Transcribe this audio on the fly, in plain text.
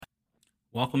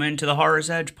Welcome into the Horror's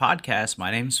Edge podcast.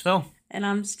 My name's Phil. And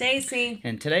I'm Stacy.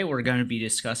 And today we're going to be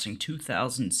discussing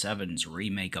 2007's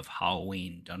remake of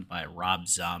Halloween done by Rob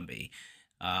Zombie.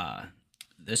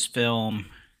 This film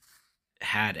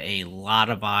had a lot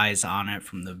of eyes on it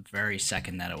from the very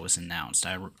second that it was announced.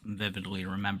 I vividly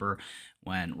remember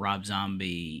when Rob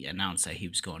Zombie announced that he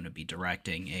was going to be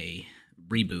directing a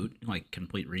reboot, like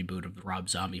complete reboot of the Rob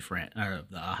Zombie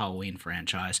of the Halloween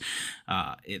franchise.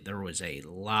 There was a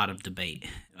lot of debate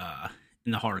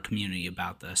in the horror community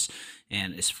about this,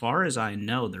 and as far as I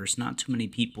know, there's not too many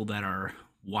people that are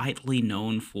widely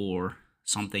known for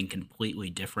something completely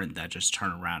different that just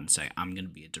turn around and say, I'm going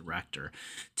to be a director.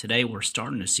 Today we're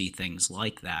starting to see things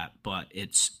like that, but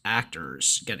it's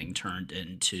actors getting turned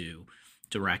into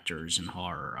directors in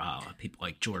horror. People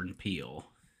like Jordan Peele.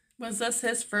 Was this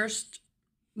his first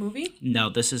movie? No,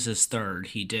 this is his third.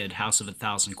 He did House of a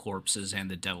Thousand Corpses and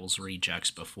The Devil's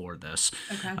Rejects before this,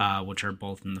 which are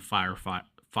both in the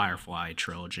Firefly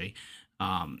trilogy.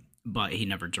 But he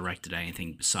never directed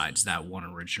anything besides that one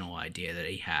original idea that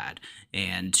he had.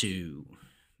 And to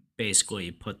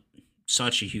basically put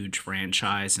such a huge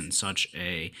franchise and such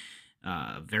a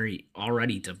very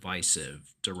already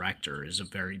divisive director is a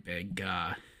very big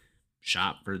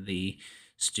shot for the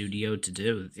studio to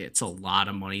do. It's a lot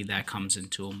of money that comes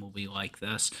into a movie like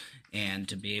this, and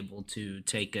to be able to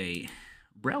take a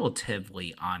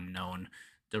relatively unknown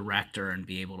director and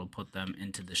be able to put them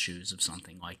into the shoes of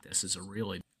something like this is a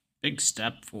really big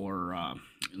step for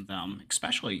them.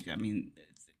 Especially, I mean,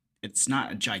 it's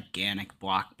not a gigantic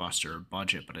blockbuster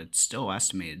budget, but it's still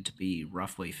estimated to be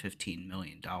roughly $15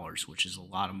 million, which is a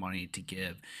lot of money to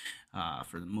give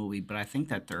for the movie. But I think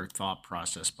that their thought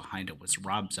process behind it was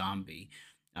Rob Zombie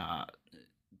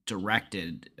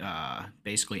directed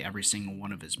basically every single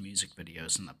one of his music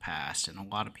videos in the past, and a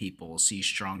lot of people see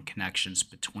strong connections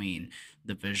between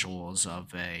the visuals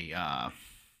of a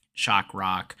shock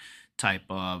rock type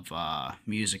of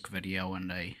music video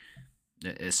and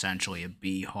essentially a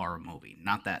B horror movie.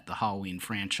 Not that the Halloween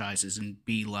franchise is in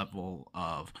B level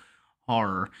of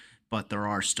horror, but there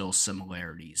are still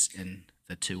similarities in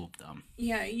the two of them.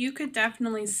 Yeah, you could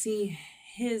definitely see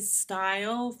his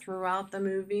style throughout the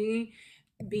movie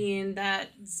being that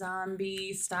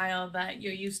zombie style that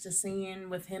you're used to seeing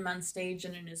with him on stage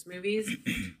and in his movies.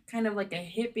 Kind of like a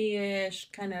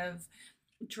hippie-ish, kind of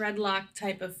dreadlock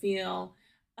type of feel.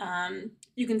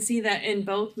 You can see that in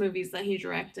both movies that he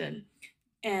directed.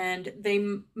 And they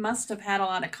must have had a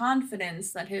lot of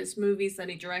confidence that his movies that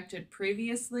he directed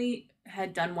previously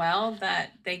had done well,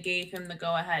 that they gave him the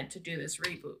go ahead to do this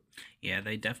reboot. Yeah,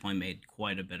 they definitely made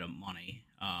quite a bit of money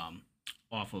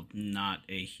off of not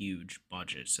a huge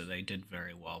budget, so they did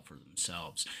very well for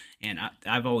themselves. And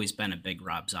I've always been a big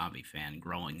Rob Zombie fan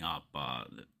growing up.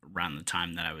 Around the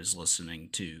time that I was listening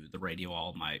to the radio,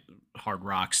 all my hard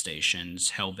rock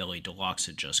stations, Hellbilly Deluxe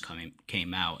had just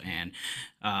came out, and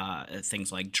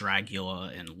things like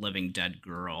Dragula and Living Dead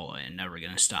Girl and Never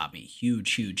Gonna Stop Me,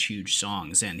 huge, huge, huge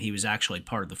songs. And he was actually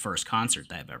part of the first concert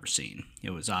that I've ever seen.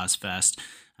 It was Ozfest,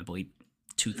 I believe,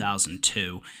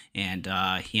 2002, and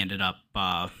he ended up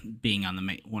being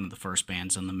on one of the first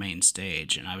bands on the main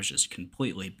stage, and I was just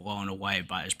completely blown away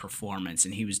by his performance.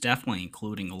 And he was definitely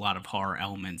including a lot of horror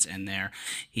elements in there.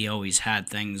 He always had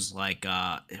things like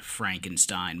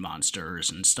Frankenstein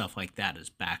monsters and stuff like that as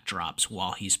backdrops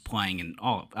while he's playing, and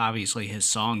obviously his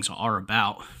songs are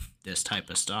about this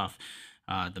type of stuff.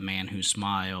 The Man Who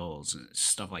Smiles and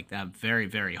stuff like that. Very,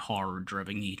 very horror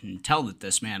driven. You can tell that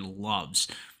this man loves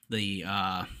the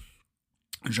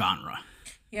genre.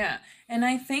 Yeah, and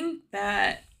I think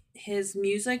that his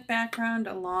music background,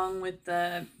 along with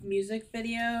the music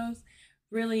videos,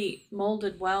 really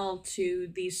molded well to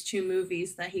these two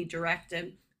movies that he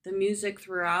directed. The music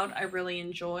throughout, I really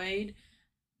enjoyed.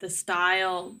 The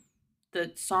style,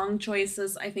 the song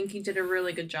choices, I think he did a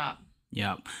really good job.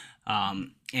 Yep.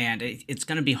 And it's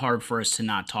going to be hard for us to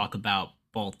not talk about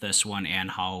both this one and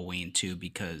Halloween too,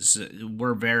 because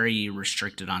we're very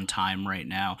restricted on time right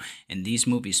now. And these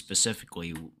movies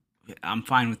specifically, I'm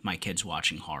fine with my kids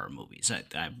watching horror movies.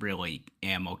 I really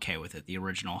am okay with it. The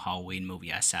original Halloween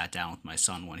movie, I sat down with my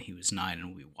son when he was 9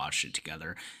 and we watched it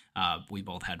together. We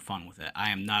both had fun with it. I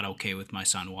am not okay with my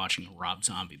son watching a Rob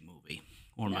Zombie movie,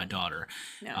 or my daughter.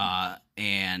 No.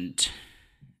 And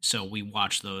so we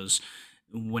watch those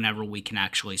whenever we can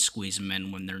actually squeeze them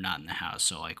in when they're not in the house.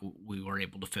 So like we were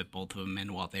able to fit both of them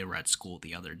in while they were at school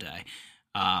the other day.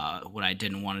 What I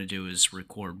didn't want to do is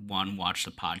record one, watch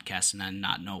the podcast, and then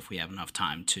not know if we have enough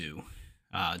time to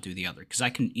do the other, because I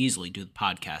can easily do the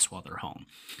podcast while they're home.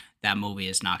 that movie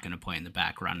is not going to play in the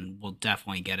background. We'll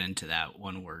definitely get into that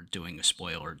when we're doing a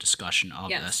spoiler discussion of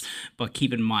this. Yes. But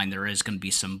keep in mind, there is going to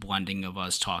be some blending of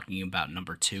us talking about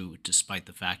number two, despite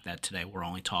the fact that today we're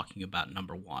only talking about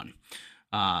number one.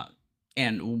 Uh,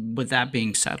 and with that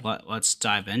being said, let's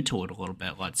dive into it a little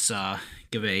bit. Let's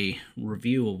give a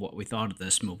review of what we thought of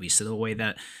this movie. So the way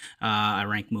that I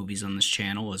rank movies on this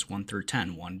channel is 1 through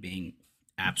 10, 1 being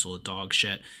absolute dog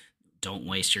shit. Don't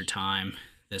waste your time.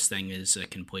 This thing is a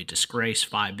complete disgrace.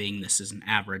 5 being this is an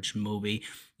average movie.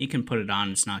 You can put it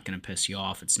on. It's not going to piss you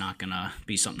off. It's not going to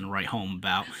be something to write home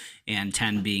about. And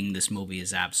 10 being this movie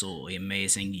is absolutely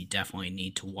amazing. You definitely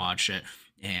need to watch it.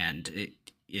 And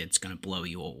it's going to blow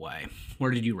you away.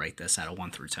 Where did you rate this out of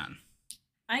 1 through 10?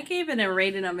 I gave it a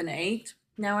rating of an 8.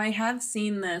 Now, I have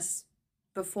seen this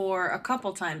before a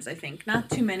couple times, I think. Not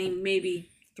too many, maybe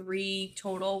 3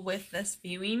 total with this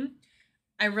viewing.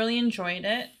 I really enjoyed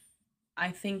it. I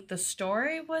think the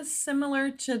story was similar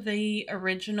to the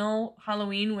original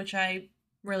Halloween, which I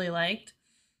really liked.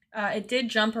 It did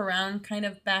jump around kind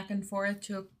of back and forth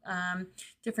to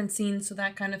different scenes, so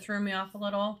that kind of threw me off a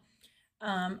little.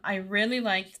 I really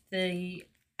liked the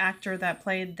actor that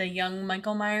played the young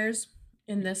Michael Myers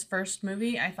in this first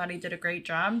movie. I thought he did a great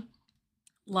job.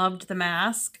 Loved the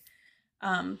mask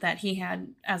that he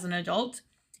had as an adult.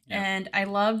 Yeah. And I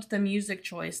loved the music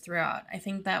choice throughout. I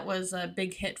think that was a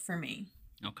big hit for me.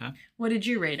 Okay. What did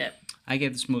you rate it? I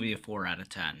gave this movie a 4 out of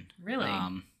 10. Really?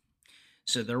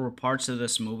 So there were parts of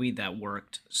this movie that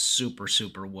worked super,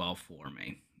 super well for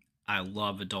me. I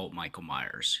love adult Michael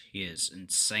Myers. He is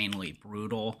insanely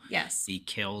brutal. Yes. The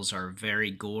kills are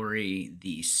very gory.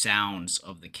 The sounds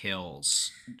of the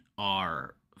kills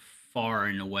are far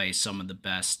and away some of the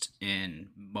best in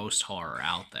most horror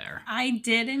out there. I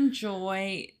did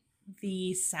enjoy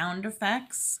the sound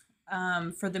effects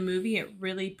for the movie. It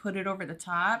really put it over the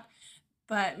top.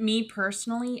 But me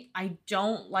personally, I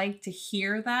don't like to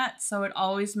hear that, so it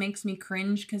always makes me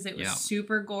cringe because it was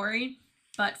super gory.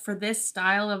 But for this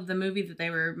style of the movie that they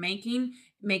were making,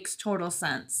 it makes total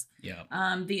sense. Yeah.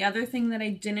 The other thing that I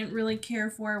didn't really care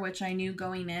for, which I knew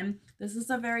going in, this is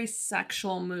a very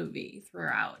sexual movie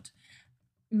throughout.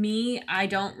 Me, I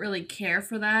don't really care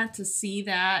for that, to see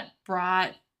that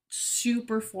brought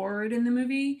super forward in the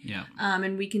movie. Yeah.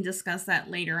 And we can discuss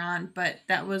that later on, but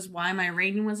that was why my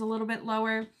rating was a little bit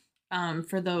lower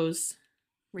for those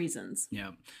reasons.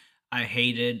 Yeah. I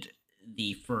hated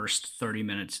the first 30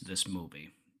 minutes of this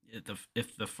movie.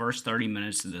 If the first 30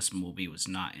 minutes of this movie was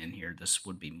not in here, this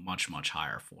would be much, much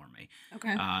higher for me.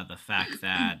 Okay. The fact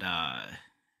that,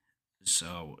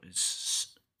 so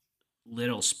it's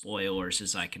little spoilers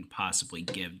as I can possibly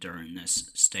give during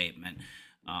this statement.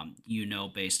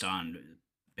 Based on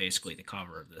basically the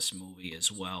cover of this movie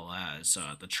as well as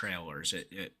the trailers,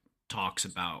 it talks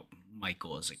about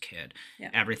Michael as a kid. Yeah.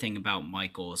 Everything about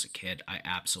Michael as a kid, I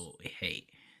absolutely hate.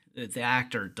 The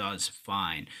actor does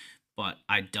fine, but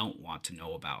I don't want to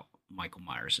know about Michael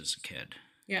Myers as a kid.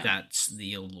 Yeah. That's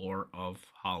the allure of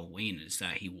Halloween, is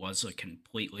that he was a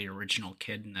completely original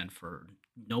kid, and then for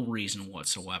no reason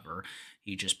whatsoever,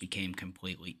 he just became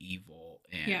completely evil,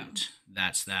 and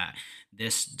that's that.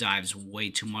 This dives way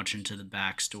too much into the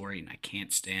backstory, and I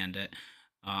can't stand it.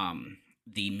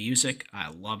 The music I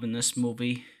love in this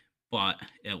movie, but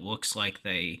it looks like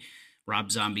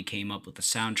Rob Zombie came up with the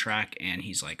soundtrack, and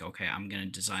he's like, okay, I'm going to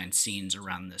design scenes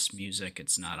around this music.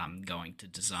 It's not I'm going to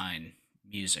design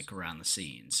music around the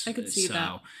scenes. I could see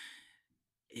that.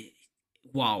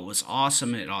 While it was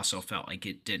awesome, it also felt like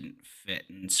it didn't fit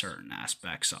in certain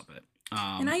aspects of it.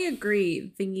 And I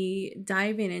agree. The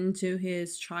diving into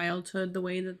his childhood the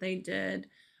way that they did,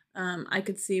 I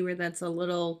could see where that's a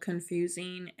little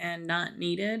confusing and not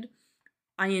needed.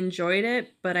 I enjoyed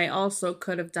it, but I also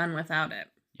could have done without it.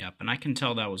 Yep, and I can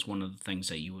tell that was one of the things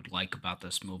that you would like about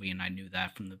this movie, and I knew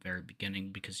that from the very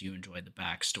beginning because you enjoyed the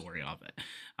backstory of it.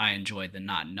 I enjoyed the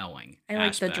not knowing I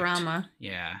like the drama.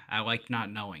 Yeah, I like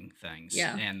not knowing things.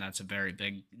 Yeah. And that's a very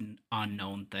big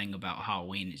unknown thing about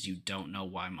Halloween is you don't know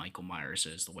why Michael Myers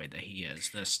is the way that he is.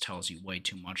 This tells you way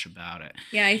too much about it.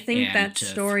 Yeah, I think that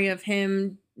story of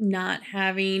him not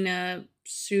having a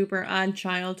super odd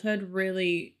childhood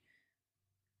really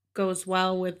goes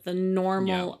well with the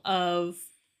normal of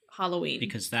Halloween.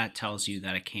 Because that tells you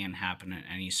that it can happen in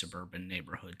any suburban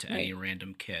neighborhood to any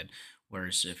random kid.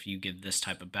 Whereas if you give this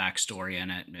type of backstory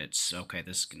in it, it's, okay,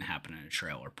 this is going to happen in a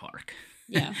trailer park.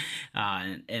 Yeah.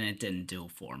 And it didn't do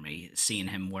for me. Seeing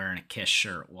him wearing a Kiss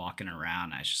shirt walking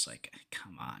around, I was just like,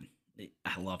 come on.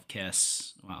 I love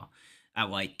Kiss. Well, I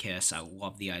like Kiss. I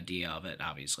love the idea of it.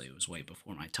 Obviously, it was way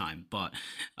before my time. But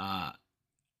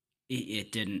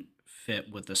it didn't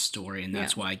fit with the story, and Yeah.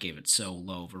 that's why I gave it so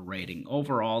low of a rating.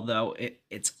 Overall, though,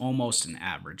 it's almost an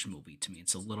average movie to me.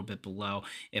 It's a little bit below.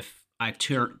 If I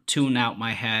tune out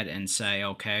my head and say,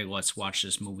 okay, let's watch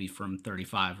this movie from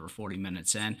 35 or 40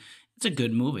 minutes in, it's a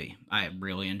good movie. I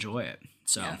really enjoy it.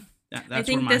 So Yeah. I that's where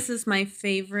think my this is my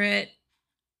favorite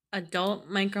adult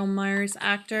Michael Myers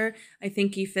actor. I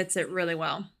think he fits it really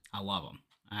well. I love him.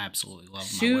 I absolutely love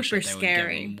him. I wish Super that they would give him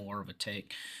scary. more of a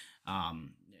take.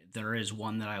 Um, there is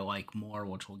one that I like more,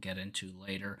 which we'll get into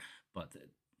later, but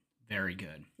very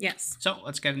good. Yes. So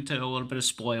let's get into a little bit of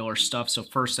spoiler stuff. So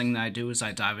first thing that I do is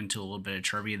I dive into a little bit of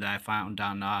trivia that I found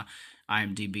on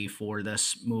IMDb for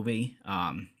this movie.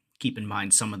 Keep in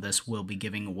mind some of this will be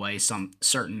giving away some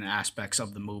certain aspects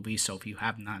of the movie. So if you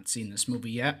have not seen this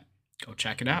movie yet, go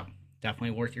check it out.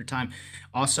 Definitely worth your time.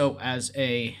 Also, as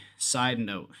a side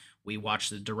note, we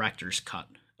watched the director's cut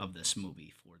of this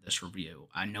movie for this review.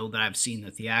 I know that I've seen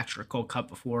the theatrical cut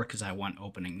before because I went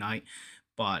opening night,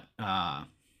 but I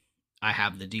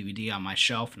have the DVD on my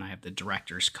shelf and I have the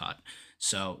director's cut.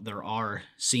 So there are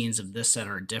scenes of this that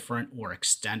are different or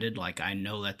extended. Like I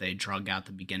know that they drug out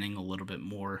the beginning a little bit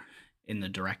more in the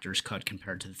director's cut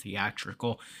compared to the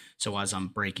theatrical. So as I'm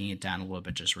breaking it down a little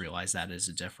bit, just realize that is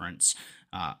a difference.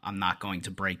 I'm not going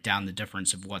to break down the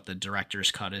difference of what the director's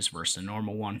cut is versus the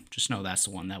normal one. Just know that's the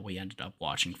one that we ended up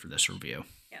watching for this review.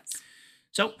 Yes.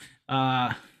 So,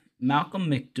 Malcolm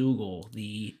McDougall,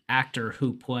 the actor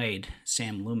who played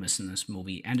Sam Loomis in this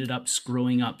movie, ended up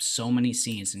screwing up so many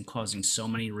scenes and causing so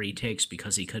many retakes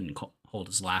because he couldn't hold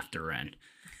his laughter in.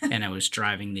 And it was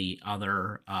driving the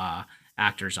other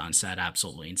actors on set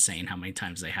absolutely insane how many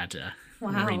times they had to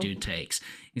redo takes,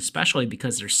 especially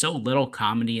because there's so little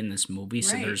comedy in this movie,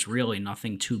 so there's really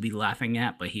nothing to be laughing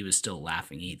at, but he was still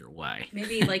laughing either way.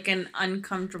 Maybe like an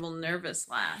uncomfortable, nervous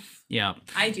laugh. Yeah.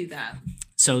 I do that.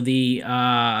 So the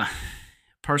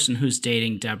person who's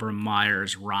dating Deborah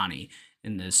Myers, Ronnie,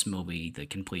 in this movie, the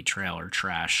complete trailer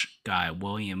trash guy,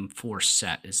 William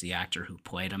Forsett is the actor who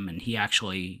played him, and he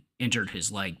actually injured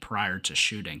his leg prior to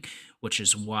shooting, which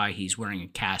is why he's wearing a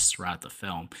cast throughout the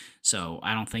film. So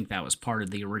I don't think that was part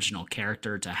of the original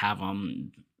character to have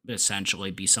him essentially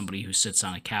be somebody who sits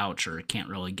on a couch or can't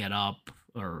really get up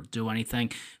or do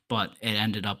anything, but it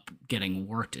ended up getting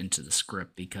worked into the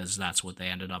script because that's what they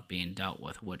ended up being dealt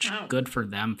with, which good for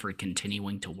them for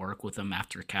continuing to work with him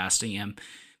after casting him,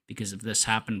 because if this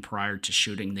happened prior to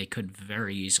shooting, they could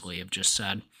very easily have just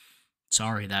said,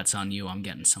 sorry, that's on you, I'm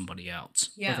getting somebody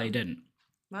else. Yeah. But they didn't.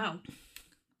 Wow.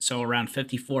 So around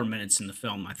 54 minutes in the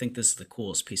film, I think this is the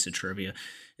coolest piece of trivia,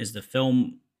 is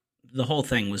the whole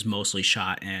thing was mostly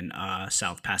shot in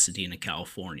South Pasadena,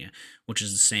 California, which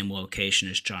is the same location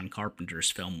as John Carpenter's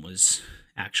film was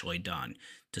actually done,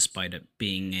 despite it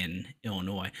being in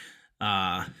Illinois.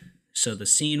 So the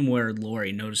scene where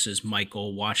Laurie notices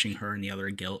Michael watching her and the other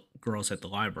girls at the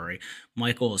library,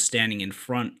 Michael is standing in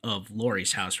front of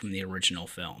Laurie's house from the original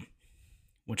film,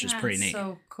 which is pretty neat.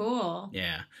 So cool.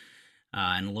 Yeah.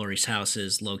 And Laurie's house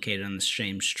is located on the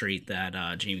same street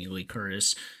that Jamie Lee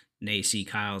Curtis, Nacy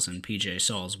Kyles, and PJ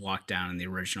Souls walked down in the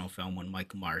original film when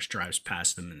Michael Myers drives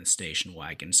past them in the station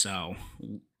wagon. So,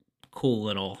 cool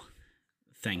little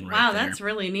thing right there. Wow, that's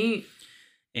really neat.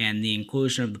 And the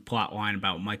inclusion of the plot line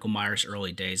about Michael Myers'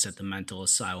 early days at the mental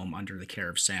asylum under the care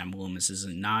of Sam Loomis is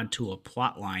a nod to a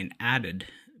plot line added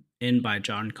in by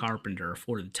John Carpenter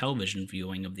for the television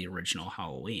viewing of the original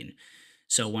Halloween.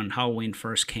 So when Halloween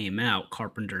first came out,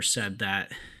 Carpenter said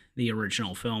that the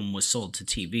original film was sold to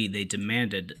TV. They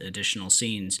demanded additional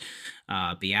scenes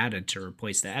be added to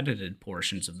replace the edited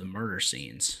portions of the murder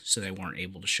scenes, so they weren't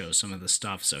able to show some of the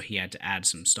stuff, so he had to add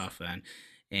some stuff in.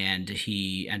 And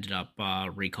he ended up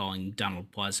recalling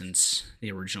Donald Pleasance,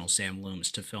 the original Sam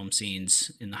Loomis, to film scenes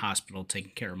in the hospital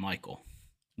taking care of Michael,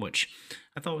 which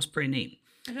I thought was pretty neat.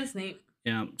 It is neat.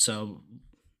 Yeah, so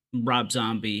Rob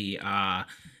Zombie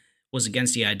was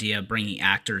against the idea of bringing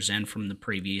actors in from the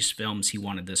previous films. He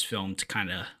wanted this film to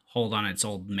kind of hold on its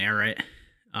old merit,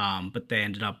 but they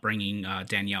ended up bringing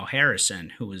Danielle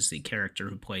Harrison, who was the character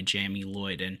who played Jamie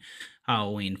Lloyd in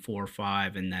Halloween 4,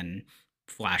 5, and then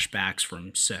flashbacks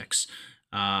from 6.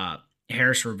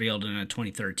 Harris revealed in a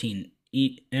 2013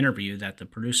 interview that the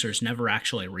producers never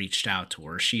actually reached out to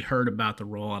her. She heard about the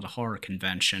role at a horror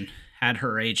convention, had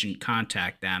her agent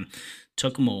contact them,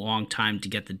 took them a long time to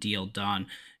get the deal done,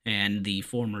 and the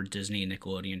former Disney and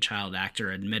Nickelodeon child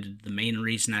actor admitted the main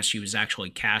reason that she was actually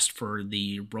cast for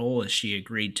the role is she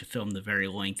agreed to film the very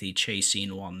lengthy chase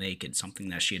scene while naked, something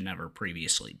that she had never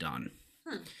previously done.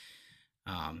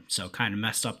 So kind of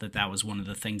messed up that was one of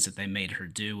the things that they made her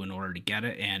do in order to get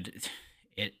it, and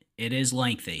it is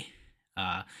lengthy.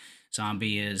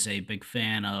 Zombie is a big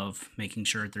fan of making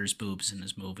sure that there's boobs in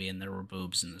his movie, and there were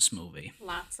boobs in this movie.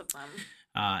 Lots of them.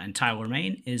 And Tyler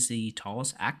Mane is the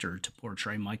tallest actor to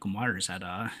portray Michael Myers at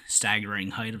a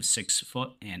staggering height of 6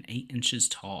 foot and 8 inches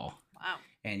tall. Wow.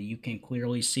 And you can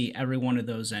clearly see every one of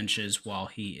those inches while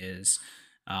he is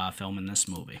filming this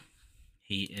movie.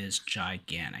 He is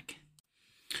gigantic.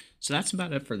 So that's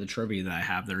about it for the trivia that I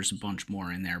have. There's a bunch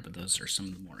more in there, but those are some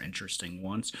of the more interesting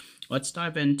ones. Let's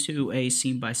dive into a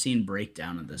scene-by-scene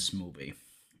breakdown of this movie.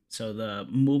 So the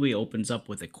movie opens up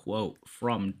with a quote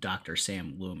from Dr.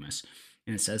 Sam Loomis.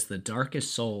 And it says, "The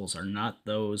darkest souls are not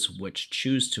those which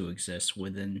choose to exist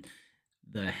within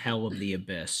the hell of the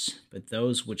abyss, but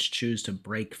those which choose to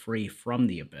break free from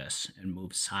the abyss and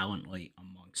move silently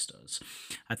amongst us."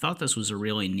 I thought this was a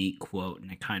really neat quote,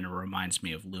 and it kind of reminds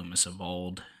me of Loomis of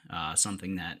old,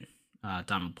 something that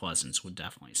Donald Pleasance would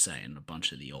definitely say in a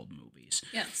bunch of the old movies.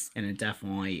 Yes. And it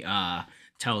definitely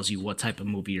tells you what type of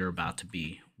movie you're about to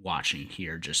be watching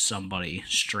here. Just somebody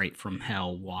straight from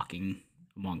hell walking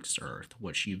amongst Earth,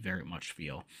 which you very much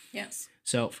feel. Yes.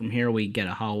 So from here we get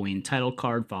a Halloween title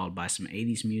card followed by some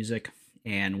 80s music,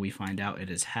 and we find out it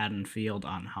is Haddonfield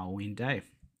on Halloween Day.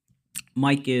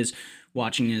 Mike is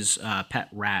watching his pet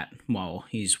rat while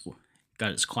he's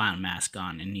got his clown mask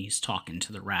on, and he's talking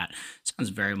to the rat. Sounds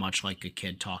very much like a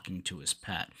kid talking to his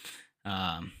pet.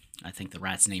 I think the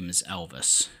rat's name is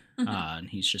Elvis, and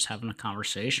he's just having a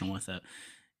conversation with it.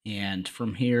 And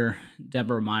from here,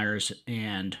 Deborah Myers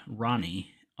and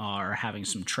Ronnie are having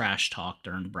some trash talk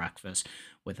during breakfast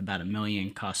with about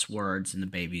 1,000,000 cuss words, and the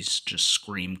babies just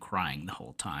scream crying the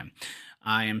whole time.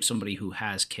 I am somebody who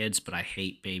has kids, but I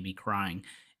hate baby crying,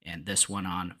 and this went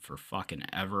on for fucking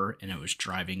ever, and it was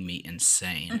driving me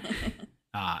insane.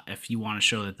 If you want to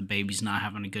show that the baby's not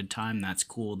having a good time, that's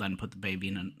cool. Then put the baby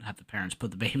in and have the parents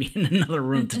put the baby in another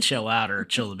room to chill out or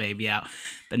chill the baby out.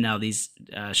 But no, these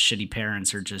shitty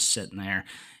parents are just sitting there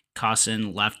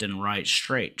cussing left and right,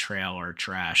 straight trailer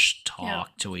trash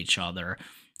talk to each other,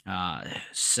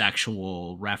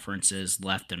 sexual references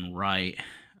left and right.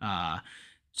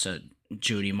 So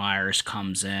Judy Myers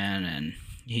comes in and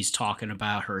he's talking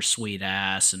about her sweet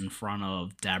ass in front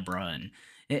of Deborah, and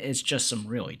it's just some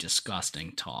really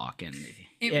disgusting talk. And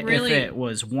if it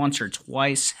was once or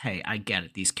twice, hey, I get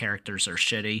it. These characters are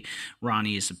shitty.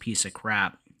 Ronnie is a piece of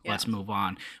crap. Let's move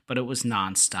on. But it was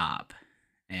nonstop.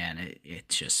 And it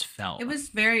just felt it was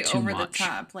very over much. the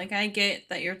top. Like, I get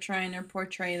that you're trying to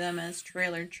portray them as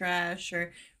trailer trash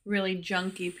or really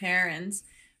junky parents,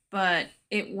 but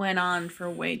it went on for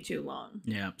way too long.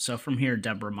 Yeah. So from here,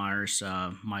 Deborah Myers,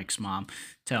 Mike's mom,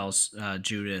 tells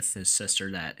Judith, his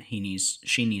sister, that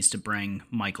she needs to bring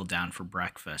Michael down for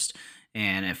breakfast.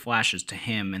 And it flashes to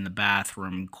him in the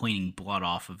bathroom cleaning blood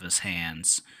off of his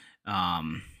hands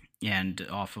and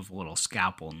off of a little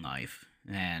scalpel knife.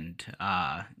 And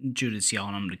Judith's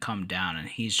yelling at him to come down, and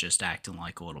he's just acting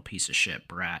like a little piece of shit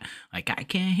brat. Like, I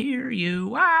can't hear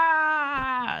you.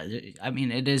 Ah! I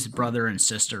mean, it is brother and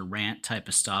sister rant type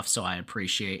of stuff, so I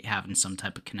appreciate having some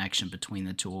type of connection between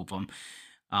the two of them.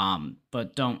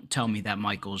 But don't tell me that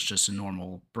Michael's just a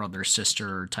normal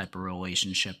brother-sister type of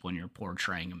relationship when you're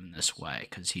portraying him in this way,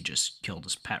 because he just killed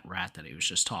his pet rat that he was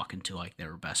just talking to like they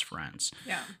were best friends.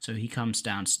 Yeah. So he comes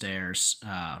downstairs.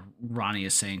 Ronnie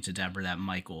is saying to Deborah that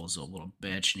Michael is a little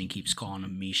bitch, and he keeps calling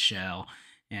him Michelle.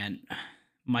 And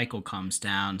Michael comes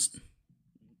down,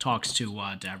 talks to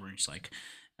Deborah, and he's like,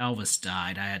 "Elvis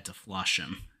died. I had to flush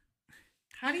him."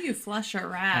 How do you flush a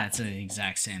rat? That's the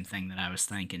exact same thing that I was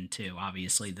thinking, too.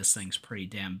 Obviously, this thing's pretty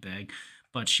damn big.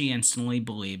 But she instantly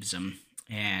believes him.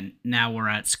 And now we're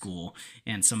at school,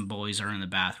 and some boys are in the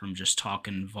bathroom just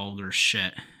talking vulgar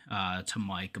shit to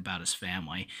Mike about his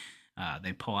family.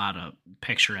 They pull out a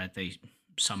picture that they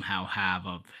somehow have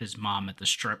of his mom at the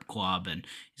strip club, and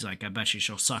he's like, "I bet you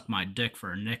she'll suck my dick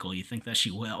for a nickel." You think that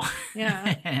she will?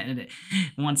 Yeah. And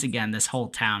once again, this whole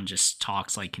town just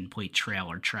talks like complete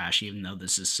trailer trash, even though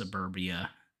this is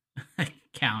suburbia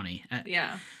county.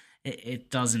 Yeah.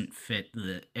 It doesn't fit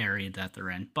the area that they're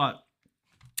in, but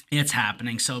it's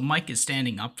happening. So Mike is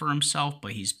standing up for himself,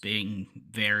 but he's being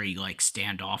very like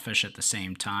standoffish at the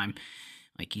same time.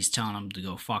 Like, he's telling them to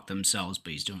go fuck themselves,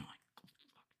 but he's doing like,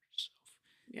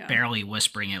 yeah, barely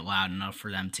whispering it loud enough for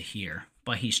them to hear.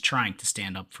 But he's trying to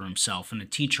stand up for himself, and a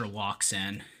teacher walks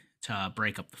in to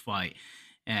break up the fight,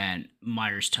 and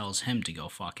Myers tells him to go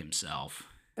fuck himself.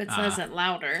 But says it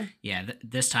louder. Yeah,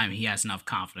 this time he has enough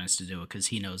confidence to do it because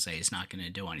he knows that he's not going to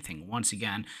do anything. Once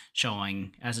again,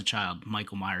 showing, as a child,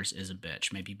 Michael Myers is a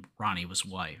bitch. Maybe Ronnie was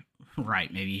white.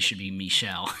 Right, maybe he should be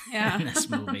Michelle in this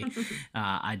movie.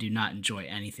 I do not enjoy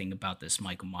anything about this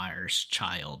Michael Myers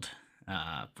child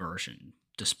version.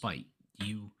 despite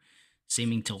you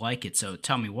seeming to like it. So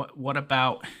tell me, what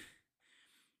about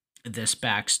this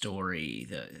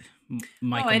backstory? Oh,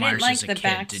 Michael I didn't Myers as like a the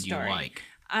kid, did you backstory. like?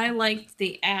 I liked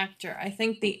the actor. I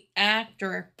think the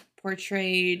actor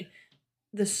portrayed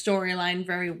the storyline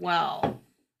very well.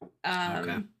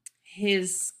 Okay,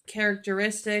 His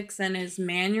characteristics and his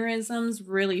mannerisms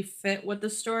really fit with the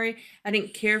story. I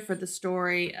didn't care for the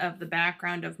story of the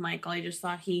background of Michael. I just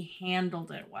thought he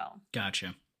handled it well.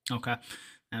 gotcha. Okay,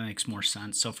 that makes more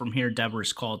sense. So from here,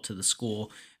 Deborah's called to the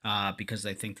school because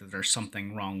they think that there's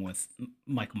something wrong with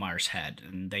Michael Myers' head,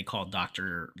 and they call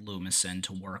Dr. Loomis in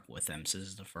to work with him. So this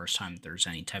is the first time that there's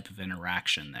any type of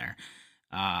interaction there.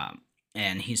 Uh,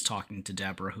 and he's talking to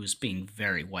Deborah, who's being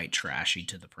very white trashy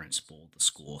to the principal of the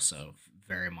school. So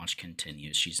very much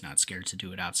continues. She's not scared to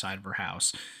do it outside of her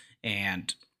house.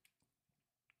 And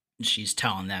she's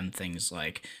telling them things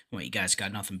like, "Well, you guys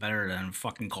got nothing better than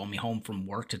fucking call me home from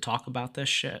work to talk about this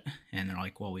shit?" And they're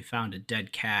like, "Well, we found a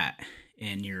dead cat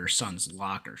in your son's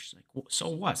locker." She's like, "Well, so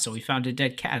what? So we found a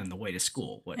dead cat on the way to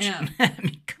school," which, Yeah. I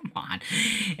mean, come on.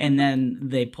 And then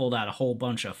they pulled out a whole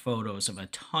bunch of photos of a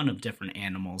ton of different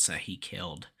animals that he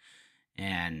killed.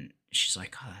 And she's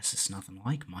like, "Oh, this is nothing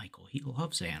like Michael. He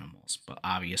loves animals." But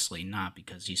obviously not,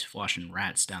 because he's flushing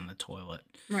rats down the toilet.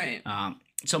 Right.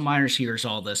 So Myers hears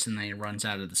all this, and then he runs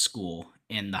out of the school,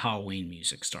 and the Halloween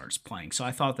music starts playing. So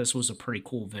I thought this was a pretty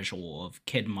cool visual of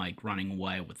Kid Mike running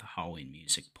away with the Halloween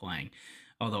music playing.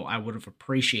 Although I would have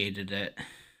appreciated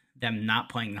them not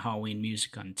playing the Halloween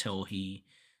music until he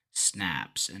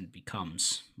snaps and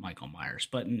becomes Michael Myers.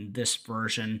 But in this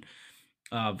version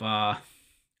of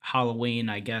Halloween,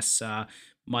 I guess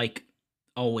Mike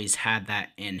always had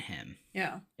that in him,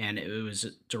 Yeah. and it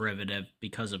was derivative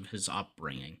because of his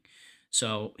upbringing.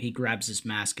 So he grabs his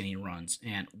mask and he runs.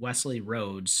 And Wesley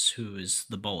Rhodes, who is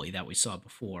the bully that we saw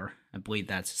before, I believe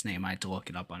that's his name. I had to look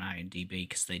it up on IMDb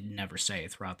because they never say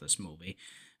it throughout this movie.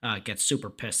 Gets super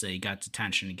pissed that he got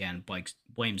detention again.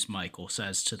 Blames Michael,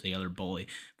 says to the other bully,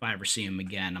 "If I ever see him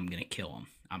again, I'm going to kill him.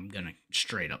 I'm going to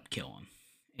straight up kill him."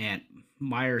 And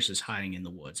Myers is hiding in the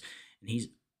woods, and he's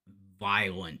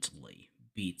violently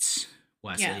beats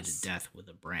Wesley Yes. to death with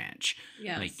a branch.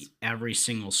 Yes. Like every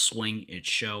single swing, it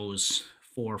shows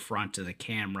forefront to the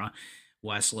camera.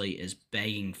 Wesley is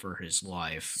begging for his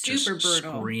life, Super just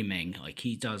brutal. screaming. Like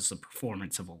he does the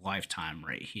performance of a lifetime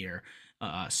right here,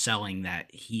 selling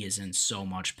that he is in so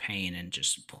much pain and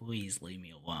just please leave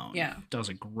me alone. Yeah. Does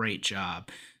a great job.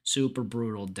 Super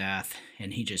brutal death,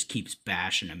 and he just keeps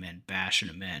bashing him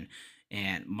in.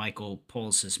 And Michael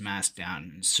pulls his mask down,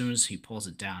 and as soon as he pulls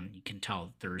it down, you can tell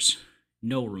that there's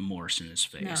no remorse in his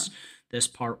face. No. This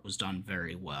part was done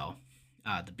very well.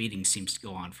 The beating seems to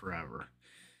go on forever.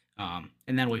 And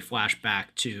then we flash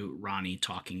back to Ronnie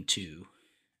talking to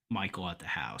Michael at the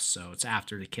house. So it's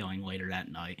after the killing later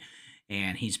that night,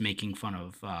 and he's making fun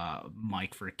of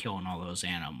Mike for killing all those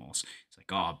animals. It's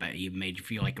like, "Oh, I bet you made you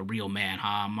feel like a real man,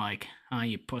 huh, Mike? Huh,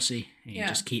 you pussy?" And he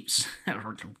just keeps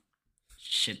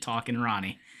shit talking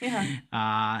Ronnie.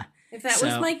 Yeah. If that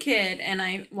was my kid and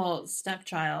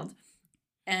stepchild,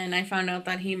 and I found out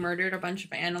that he murdered a bunch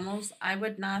of animals, I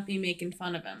would not be making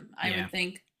fun of him. I would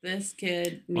think this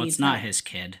kid needs Well, it's not help. his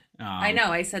kid. I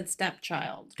know, I said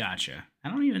stepchild. Gotcha. I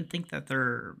don't even think that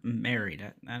they're married.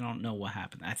 I don't know what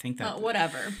happened. I think that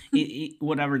whatever.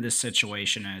 Whatever the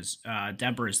situation is,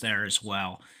 Deborah's there as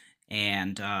well,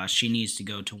 and she needs to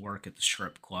go to work at the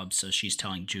strip club. So she's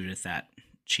telling Judith that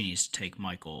she needs to take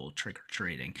Michael trick or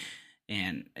treating.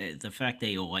 And the fact that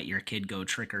you'll let your kid go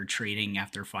trick or treating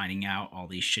after finding out all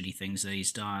these shitty things that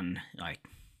he's done, like,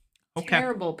 okay.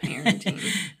 Terrible parenting.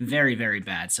 Very, very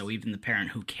bad. So even the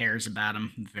parent who cares about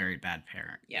him, very bad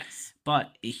parent. Yes.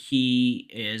 But he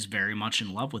is very much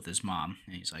in love with his mom.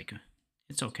 And he's like,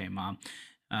 "It's okay, Mom.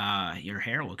 Your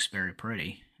hair looks very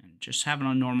pretty." And just having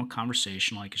a normal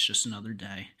conversation like it's just another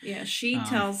day. Yeah, she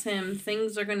tells him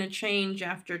things are going to change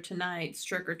after tonight's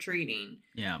trick-or-treating.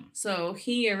 Yeah. So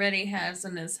he already has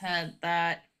in his head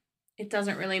that it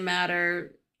doesn't really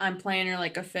matter. I'm playing her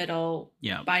like a fiddle.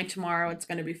 Yeah. By tomorrow, it's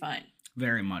going to be fine.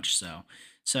 Very much so.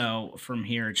 So from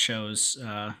here, it shows...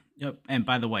 and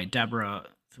by the way, Deborah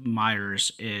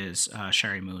Myers is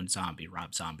Sherry Moon Zombie,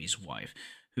 Rob Zombie's wife,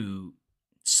 who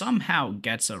somehow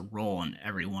gets a role in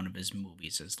every one of his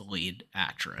movies as the lead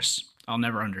actress. I'll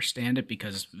never understand it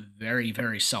because very,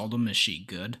 very seldom is she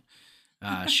good.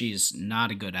 She's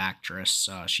not a good actress.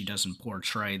 She doesn't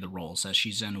portray the roles that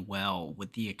she's in well,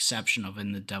 with the exception of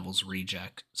in The Devil's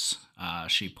Rejects.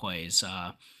 She plays...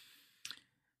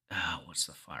 what's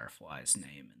the Firefly's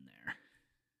name in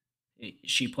there?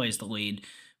 She plays the lead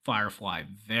Firefly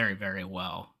very, very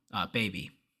well. Baby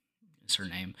is her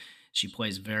name. She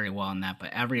plays very well in that,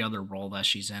 but every other role that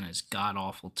she's in is god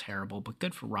awful terrible. But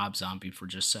good for Rob Zombie for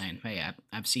just saying, "Hey,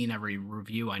 I've seen every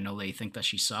review. I know they think that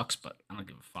she sucks, but I don't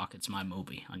give a fuck. It's my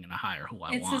movie. I'm gonna hire who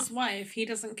I It's want." his wife. He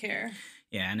doesn't care.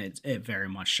 Yeah, and it very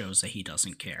much shows that he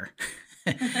doesn't care.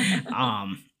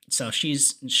 So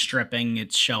she's stripping.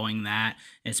 It's showing that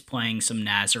it's playing some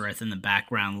Nazareth in the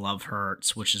background. Love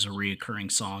Hurts, which is a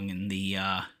reoccurring song in the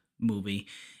movie.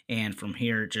 And from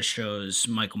here, it just shows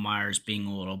Michael Myers being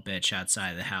a little bitch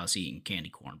outside of the house eating candy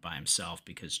corn by himself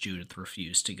because Judith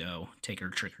refused to go take her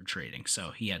trick or treating.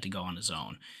 So he had to go on his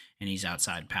own, and he's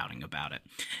outside pouting about it.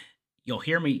 You'll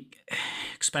hear me,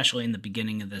 especially in the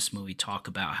beginning of this movie, talk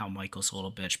about how Michael's a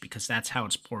little bitch because that's how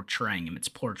it's portraying him. It's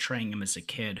portraying him as a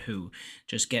kid who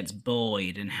just gets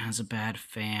bullied and has a bad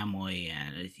family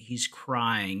and he's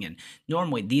crying. And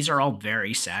normally these are all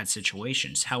very sad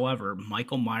situations. However,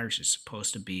 Michael Myers is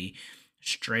supposed to be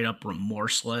straight up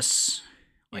remorseless,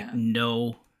 like Yeah.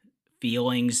 no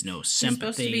feelings, no He's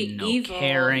supposed to sympathy, be no evil,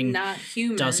 caring, not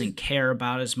human. doesn't care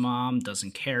about his mom,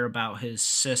 doesn't care about his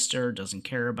sister, doesn't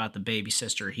care about the baby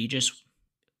sister. He just,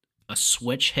 a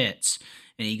switch hits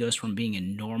and he goes from being a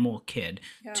normal kid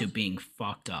Yeah. to being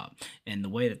fucked up. And the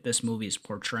way that this movie is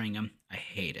portraying him, I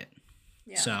hate it.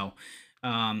 Yeah. So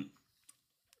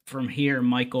from here,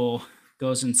 Michael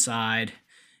goes inside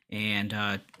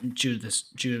and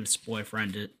Judith's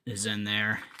boyfriend is in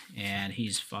there and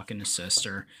he's fucking his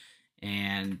sister.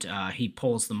 And he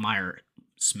pulls the Myers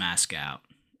mask out,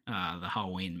 the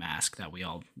Halloween mask that we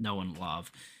all know and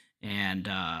love. And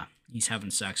he's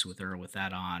having sex with her with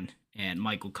that on. And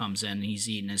Michael comes in, and he's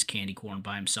eating his candy corn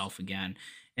by himself again.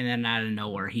 And then out of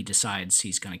nowhere, he decides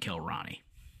he's going to kill Ronnie.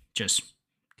 Just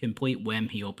complete whim.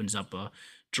 He opens up a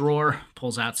drawer,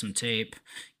 pulls out some tape,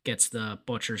 gets the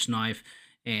butcher's knife,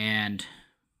 and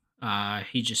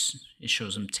it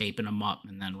shows him taping him up.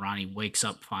 And then Ronnie wakes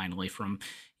up finally from,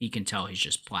 you can tell he's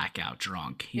just blackout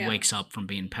drunk. He wakes up from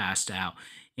being passed out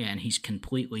and he's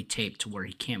completely taped to where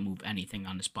he can't move anything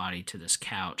on his body to this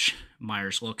couch.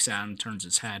 Myers looks at him, turns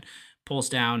his head, pulls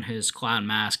down his clown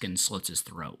mask and slits his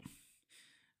throat.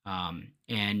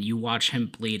 And you watch him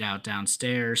bleed out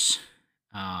downstairs.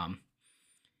 And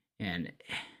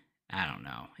I don't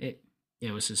know.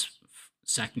 It was his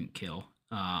second kill.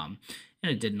 And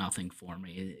it did nothing for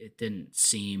me. It didn't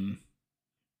seem,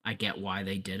 I get why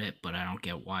they did it, but I don't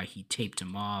get why he taped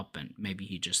him up, and maybe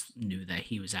he just knew that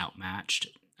he was outmatched.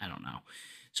 I don't know.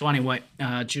 So anyway,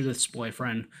 Judith's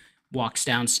boyfriend walks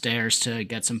downstairs to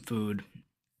get some food.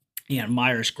 Yeah,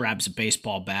 Myers grabs a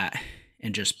baseball bat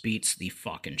and just beats the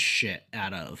fucking shit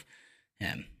out of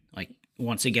him. Like,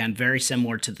 once again, very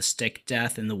similar to the stick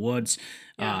death in the woods.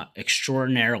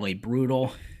 Extraordinarily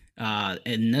brutal.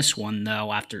 In this one,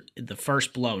 though, after the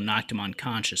first blow knocked him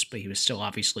unconscious, but he was still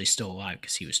obviously still alive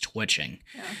because he was twitching,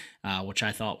 which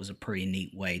I thought was a pretty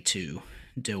neat way to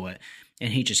do it.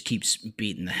 And he just keeps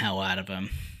beating the hell out of him.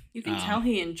 You can tell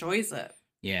he enjoys it.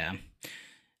 Yeah.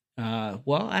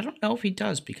 Well, I don't know if he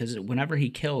does because whenever he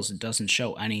kills, it doesn't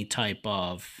show any type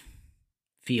of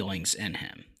feelings in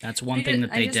him. That's one thing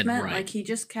that they did right. Like, he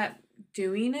just kept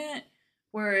doing it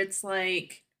where it's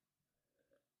like,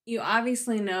 you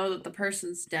obviously know that the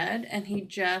person's dead and he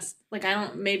just, like,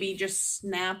 maybe just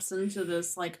snaps into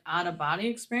this, like, out-of-body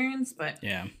experience, but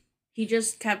he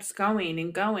just kept going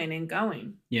and going and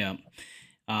going. Yeah.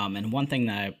 And one thing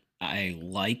that I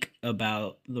like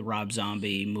about the Rob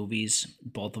Zombie movies,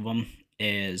 both of them,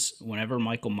 is whenever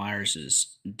Michael Myers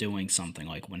is doing something,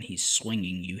 like when he's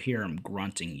swinging, you hear him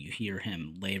grunting, you hear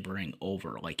him laboring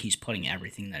over, like he's putting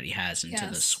everything that he has into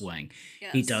the swing.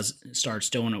 He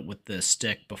starts doing it with the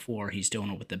stick before, he's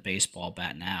doing it with the baseball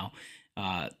bat now.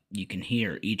 You can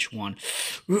hear each one,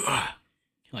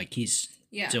 like he's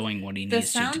doing what he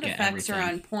needs to get everything. The sound effects are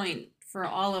on point for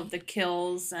all of the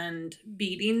kills and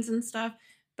beatings and stuff,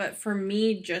 but for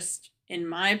me, just in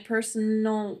my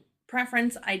personal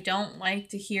preference, I don't like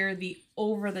to hear the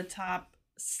over-the-top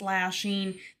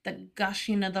slashing, the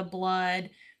gushing of the blood.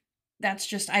 That's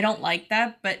just, I don't like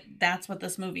that, but that's what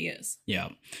this movie is. Yeah.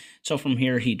 So from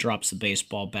here, he drops the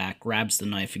baseball bat, grabs the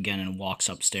knife again, and walks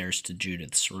upstairs to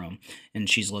Judith's room. And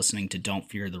she's listening to Don't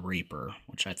Fear the Reaper,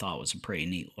 which I thought was a pretty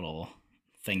neat little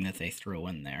thing that they threw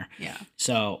in there. Yeah.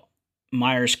 So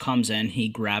Myers comes in, he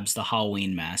grabs the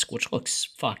Halloween mask, which looks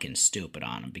fucking stupid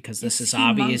on him because this is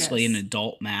obviously an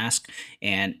adult mask,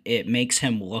 and it makes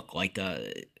him look like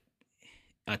a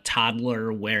a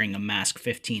toddler wearing a mask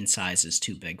 15 sizes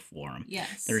too big for him.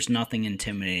 Yes. There's nothing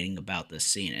intimidating about this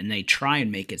scene, and they try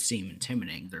and make it seem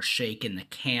intimidating. They're shaking the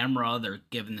camera, they're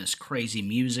giving this crazy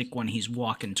music when he's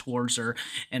walking towards her,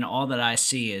 and all that I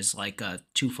see is like a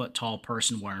 2 foot tall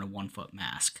person wearing a 1 foot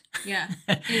mask. Yeah.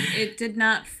 It did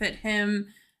not fit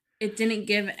him. It didn't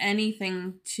give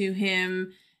anything to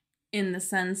him in the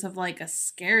sense of like a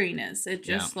scariness. It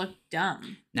just looked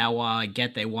dumb. Now, while I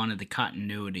get they wanted the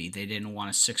continuity, they didn't want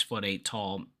a 6'8"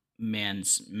 tall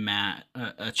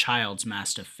a child's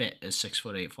mask to fit a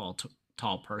 6'8"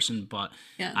 tall person, but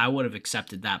I would have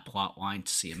accepted that plot line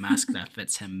to see a mask that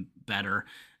fits him better,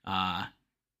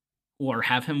 or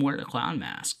have him wear the clown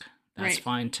mask. That's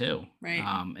fine too. Right.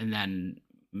 And then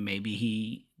maybe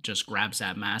he just grabs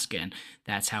that mask, and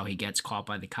that's how he gets caught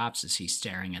by the cops, is he's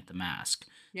staring at the mask.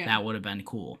 Yeah. That would have been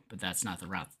cool, but that's not the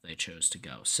route that they chose to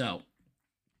go. So,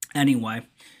 anyway,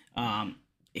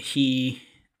 he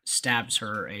stabs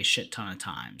her a shit ton of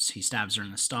times. He stabs her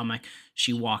in the stomach.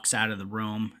 She walks out of the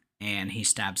room, and he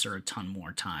stabs her a ton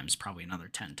more times, probably another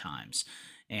 10 times.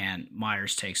 And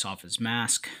Myers takes off his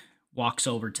mask, walks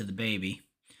over to the baby,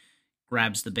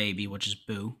 grabs the baby, which is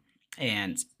Boo,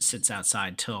 and sits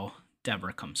outside till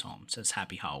Deborah comes home, says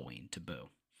Happy Halloween to Boo.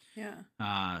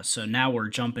 Yeah. So now we're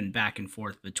jumping back and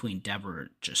forth between Deborah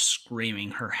just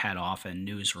screaming her head off and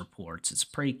news reports. It's a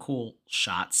pretty cool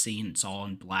shot scene. It's all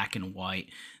in black and white.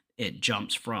 It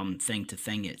jumps from thing to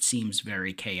thing. It seems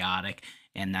very chaotic,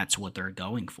 and that's what they're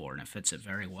going for, and it fits it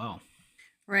very well.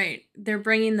 Right. They're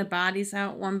bringing the bodies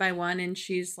out one by one, and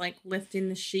she's like lifting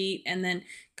the sheet and then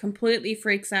completely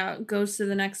freaks out, goes to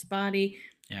the next body.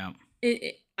 Yeah.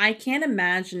 I can't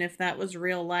imagine if that was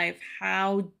real life,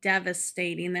 how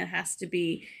devastating that has to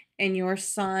be. And your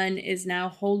son is now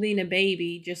holding a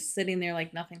baby, just sitting there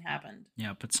like nothing happened.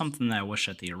 Yeah, but something that I wish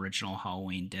that the original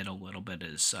Halloween did a little bit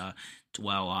is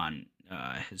dwell on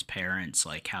his parents,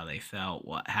 like how they felt,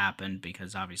 what happened,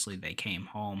 because obviously they came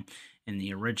home. In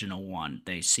the original one,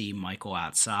 they see Michael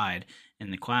outside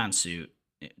in the clown suit,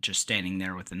 just standing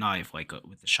there with a knife, like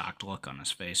with a shocked look on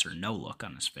his face, or no look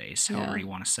on his face, however you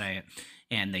want to say it.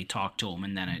 And they talk to him,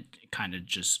 and then it kind of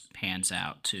just pans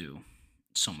out to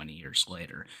so many years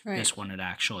later. Right. This one, it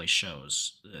actually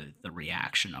shows the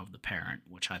reaction of the parent,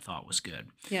 which I thought was good.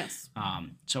 Yes.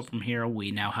 So from here,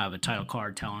 we now have a title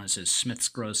card telling us it's Smith's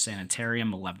Grove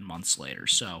Sanitarium 11 months later.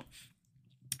 So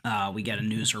we get a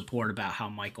news report about how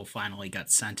Michael finally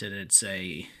got sentenced.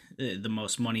 It's the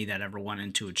most money that ever went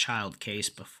into a child case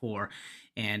before,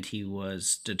 and he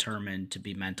was determined to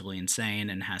be mentally insane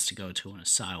and has to go to an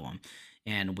asylum.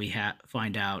 And we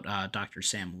find out Dr.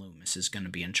 Sam Loomis is going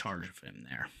to be in charge of him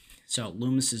there. So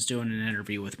Loomis is doing an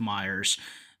interview with Myers.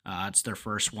 It's their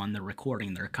first one. They're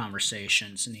recording their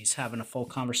conversations, and he's having a full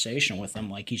conversation with him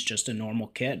like he's just a normal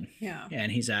kid. Yeah.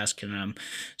 And he's asking him,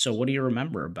 so what do you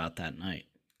remember about that night?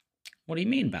 What do you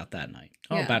mean about that night?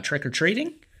 Oh, about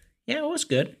trick-or-treating? Yeah, it was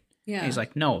good. Yeah. And he's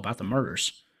like, no, about the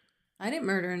murders. I didn't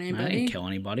murder anybody. I didn't kill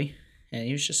anybody. And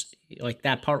he was just, like,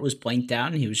 that part was blanked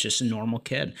out, and he was just a normal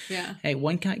kid. Yeah. Hey,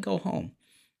 when can I go home?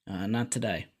 Not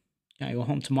today. Can I go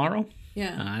home tomorrow?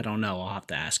 Yeah. I don't know. I'll have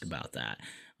to ask about that.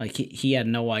 Like, he had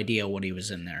no idea what he was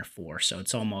in there for. So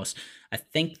it's almost, I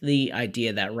think the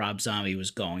idea that Rob Zombie was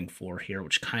going for here,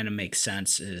 which kind of makes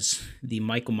sense, is the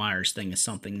Michael Myers thing is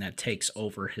something that takes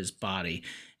over his body.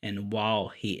 And while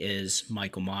he is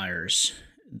Michael Myers,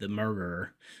 the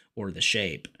murderer, or the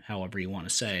shape, however you want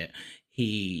to say it,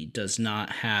 he does not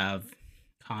have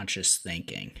conscious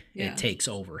thinking. Yeah. It takes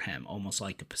over him, almost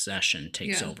like a possession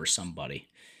takes over somebody.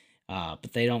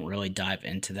 But they don't really dive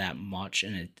into that much,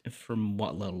 and from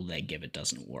what little they give, it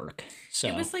doesn't work. So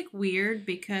it was like weird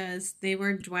because they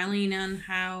were dwelling on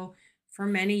how for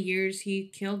many years he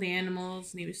killed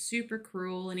animals and he was super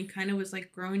cruel, and he kind of was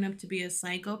like growing up to be a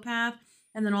psychopath,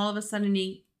 and then all of a sudden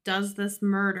he does this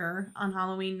murder on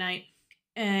Halloween night,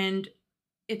 and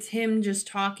it's him just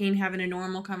talking, having a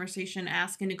normal conversation,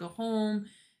 asking to go home,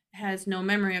 has no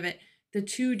memory of it. The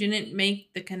two didn't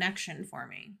make the connection for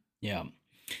me. Yeah.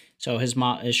 So his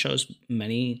mom, it shows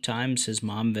many times his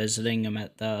mom visiting him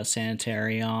at the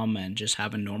sanitarium and just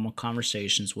having normal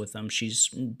conversations with him. She's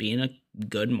being a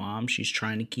good mom. She's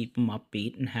trying to keep him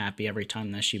upbeat and happy every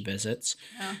time that she visits.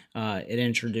 Yeah. It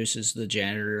introduces the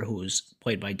janitor, who is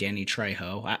played by Danny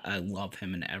Trejo. I love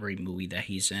him in every movie that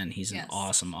he's in. He's an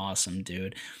awesome, awesome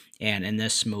dude. And in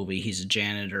this movie, he's a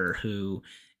janitor who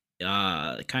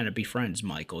kind of befriends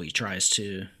Michael. He tries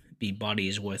to be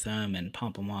buddies with him and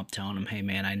pump him up, telling him, hey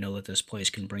man, I know that this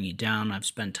place can bring you down. I've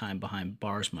spent time behind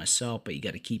bars myself, but you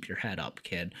got to keep your head up,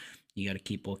 kid. You got to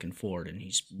keep looking forward. And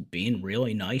he's being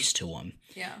really nice to him.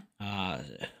 Yeah.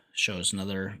 shows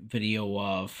another video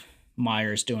of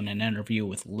Myers doing an interview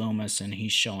with Loomis, and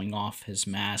he's showing off his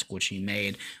mask, which he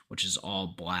made, which is all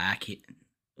black.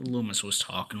 Loomis was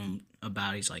talking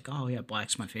about, he's like, oh yeah,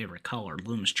 black's my favorite color.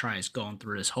 Loomis tries going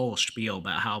through this whole spiel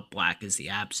about how black is the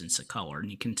absence of color,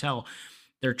 and you can tell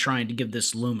they're trying to give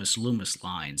this Loomis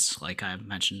lines, like I've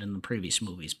mentioned in the previous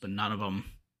movies, but none of them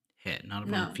hit. None of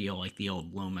them No. feel like the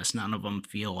old Loomis. None of them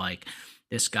feel like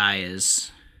this guy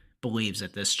believes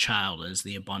that this child is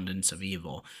the abundance of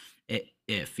evil.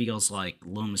 It feels like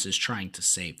Loomis is trying to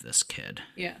save this kid.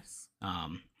 Yes.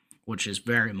 Which is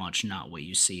very much not what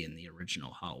you see in the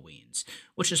original Halloweens,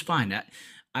 which is fine.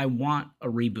 I want a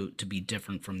reboot to be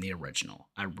different from the original.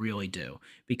 I really do.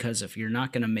 Because if you're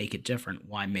not going to make it different,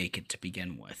 why make it to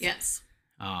begin with? Yes.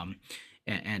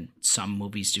 And some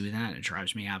movies do that. It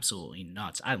drives me absolutely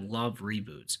nuts. I love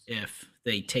reboots if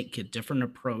they take a different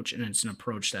approach, and it's an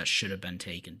approach that should have been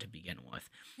taken to begin with.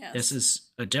 Yes. This is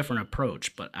a different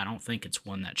approach, but I don't think it's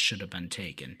one that should have been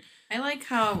taken. I like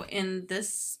how in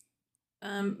this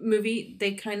movie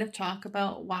they kind of talk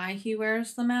about why he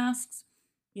wears the masks.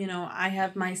 You know, I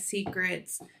have my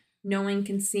secrets. No one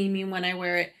can see me when I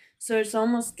wear it. So it's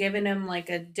almost given him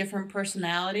like a different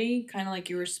personality, kind of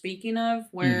like you were speaking of,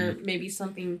 where maybe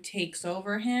something takes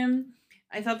over him.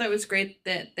 I thought that was great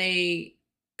that they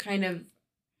kind of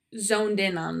zoned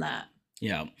in on that.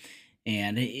 Yeah.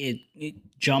 And it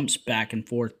jumps back and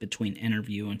forth between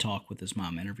interview and talk with his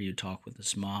mom. Interview, talk with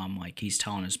his mom. Like he's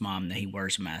telling his mom that he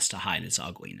wears a mask to hide his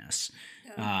ugliness.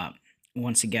 Yeah.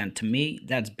 Once again, to me,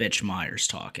 that's bitch Myers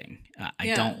talking.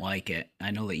 I don't like it.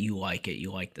 I know that you like it.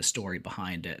 You like the story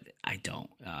behind it. I don't.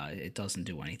 It doesn't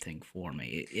do anything for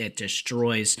me. It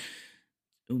destroys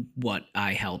what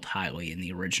I held highly in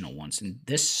the original ones. And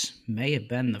this may have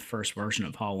been the first version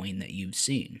of Halloween that you've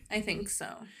seen. I think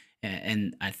so.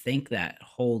 And I think that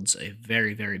holds a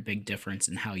very, very big difference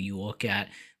in how you look at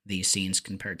these scenes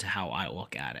compared to how I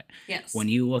look at it. Yes. When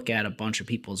you look at a bunch of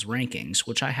people's rankings,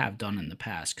 which I have done in the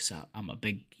past because I'm a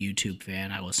big YouTube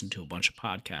fan, I listen to a bunch of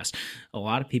podcasts, a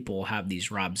lot of people will have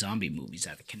these Rob Zombie movies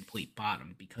at a complete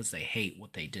bottom because they hate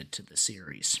what they did to the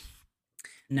series.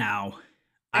 Now,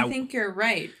 I think you're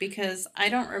right, because I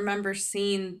don't remember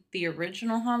seeing the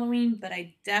original Halloween, but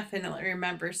I definitely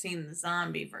remember seeing the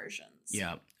zombie versions.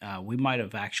 Yeah, we might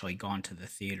have actually gone to the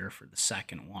theater for the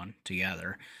second one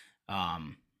together.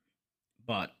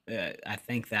 But I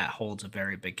think that holds a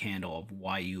very big candle of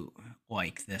why you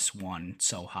like this one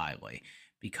so highly,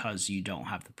 because you don't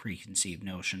have the preconceived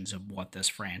notions of what this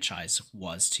franchise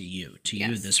was to you. To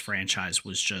you, this franchise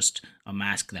was just a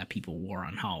mask that people wore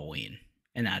on Halloween,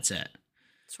 and that's it.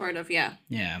 Sort of, yeah.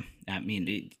 Yeah, I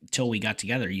mean, till we got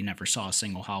together, you never saw a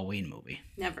single Halloween movie.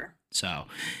 Never. So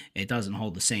it doesn't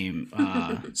hold the same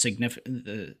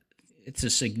significant. It's a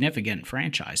significant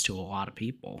franchise to a lot of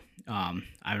people.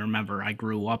 I remember I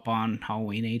grew up on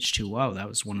Halloween H2O. That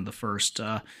was one of the first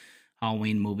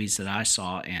Halloween movies that I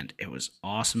saw, and it was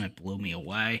awesome. It blew me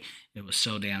away. It was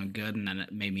so damn good, and then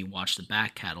it made me watch the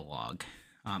back catalog.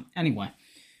 Anyway,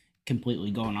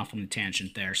 completely going off on a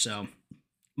tangent there. So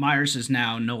Myers is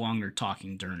now no longer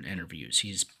talking during interviews.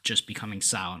 He's just becoming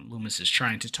silent. Loomis is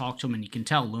trying to talk to him, and you can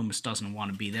tell Loomis doesn't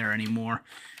want to be there anymore,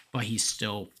 but he's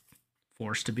still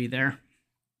forced to be there.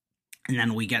 And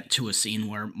then we get to a scene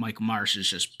where Michael Myers is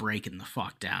just breaking the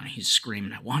fuck down. He's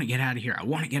screaming, I want to get out of here.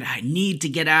 I need to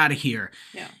get out of here.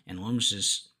 Yeah. And Loomis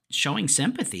is showing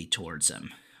sympathy towards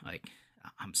him. Like,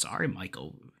 I'm sorry,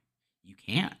 Michael. You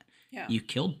can't. Yeah. You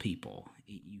killed people.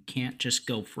 You can't just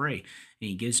go free. And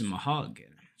he gives him a hug.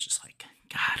 And it's just like,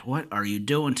 God, what are you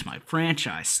doing to my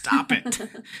franchise? Stop it.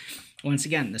 Once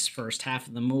again, this first half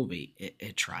of the movie,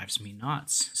 it drives me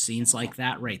nuts. Scenes like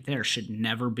that right there should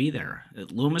never be there.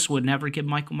 Loomis would never give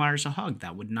Michael Myers a hug.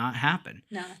 That would not happen.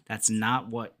 No. That's not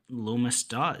what Loomis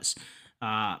does.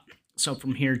 So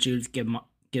from here, Judith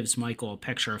gives Michael a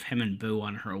picture of him and Boo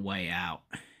on her way out.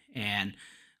 And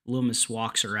Loomis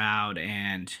walks her out,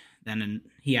 and then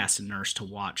he asks the nurse to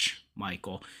watch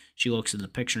Michael. She looks at the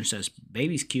picture and says,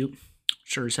 baby's cute.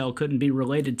 Sure as hell couldn't be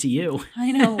related to you.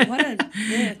 I know. What a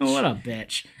bitch. What a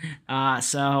bitch.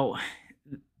 So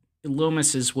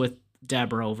Loomis is with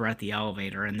Deborah over at the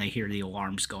elevator, and they hear the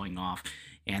alarms going off,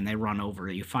 and they run over.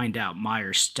 You find out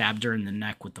Myers stabbed her in the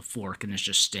neck with the fork and is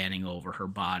just standing over her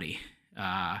body.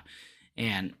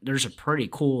 And there's a pretty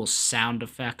cool sound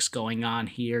effects going on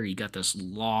here. You got this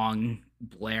long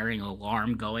blaring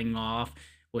alarm going off,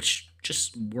 which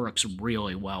just works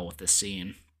really well with the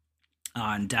scene.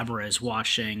 And Deborah is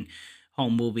watching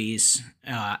home movies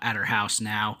at her house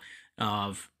now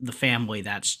of the family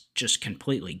that's just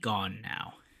completely gone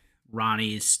now.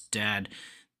 Ronnie's dead.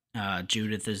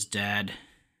 Judith is dead.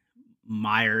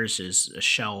 Myers is a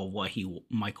shell of what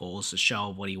Michael is a shell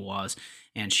of what he was,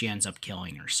 and she ends up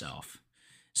killing herself.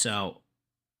 So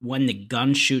when the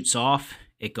gun shoots off,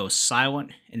 it goes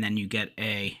silent, and then you get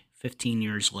a 15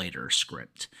 years later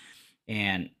script.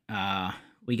 And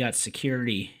we got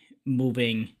security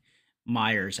moving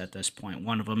Myers at this point.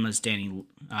 One of them is Danny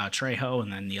Trejo,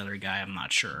 and then the other guy, I'm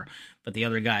not sure. But the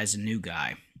other guy is a new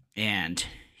guy. And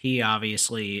he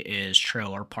obviously is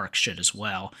trailer park shit as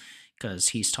well, because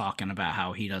he's talking about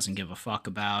how he doesn't give a fuck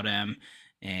about him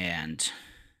and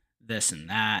this and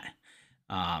that.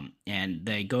 And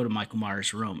they go to Michael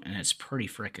Myers' room, and it's pretty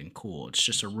freaking cool. It's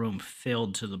just a room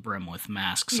filled to the brim with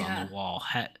masks on the wall,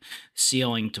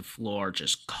 ceiling to floor,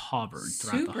 just covered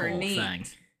throughout the whole thing.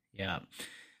 Yeah.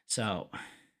 So,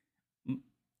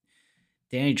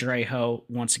 Danny Trejo,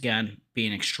 once again,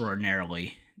 being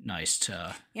extraordinarily nice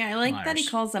to I like Myers. that he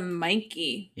calls him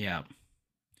Mikey. Yeah.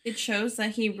 It shows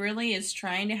that he really is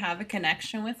trying to have a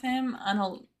connection with him on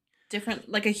a different,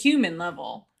 like a human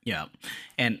level. Yeah.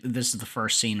 And this is the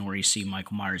first scene where you see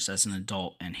Michael Myers as an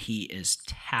adult, and he is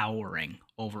towering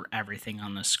over everything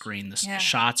on the screen. The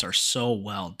shots are so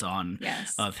well done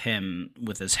of him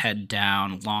with his head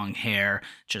down, long hair,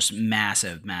 just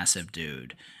massive, massive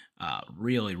dude.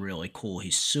 Really, really cool.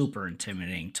 He's super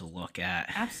intimidating to look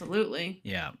at. Absolutely.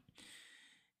 Yeah.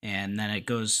 And then it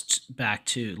goes back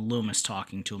to Loomis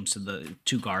talking to him. So the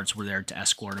two guards were there to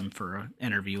escort him for an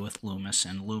interview with Loomis.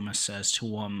 And Loomis says to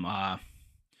him,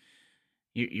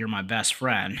 you're my best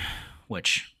friend,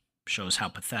 which shows how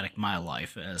pathetic my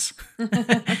life is.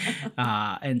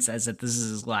 And says that this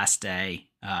is his last day.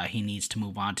 He needs to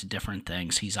move on to different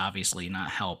things. He's obviously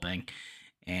not helping.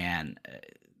 And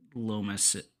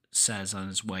Loomis says on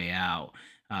his way out,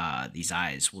 these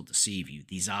eyes will deceive you.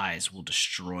 These eyes will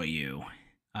destroy you.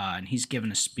 And he's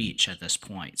given a speech at this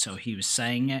point. So he was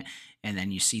saying it, and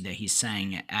then you see that he's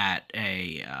saying it at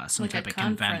some type of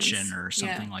convention or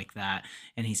something like that.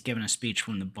 And he's given a speech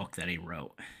from the book that he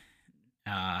wrote.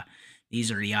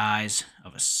 These are the eyes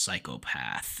of a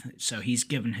psychopath. So he's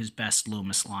given his best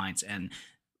Loomis lines, and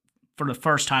for the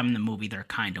first time in the movie, they're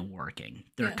kind of working.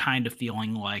 They're kind of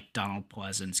feeling like Donald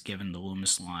Pleasance given the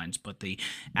Loomis lines, but the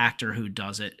actor who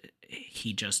does it,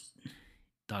 he just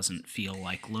doesn't feel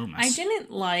like Loomis. I didn't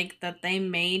like that they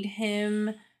made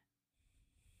him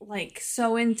like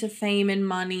so into fame and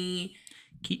money.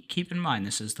 Keep in mind,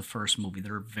 this is the first movie.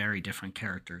 There are very different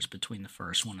characters between the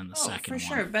first one and the second one. For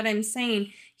sure. But I'm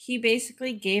saying he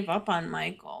basically gave up on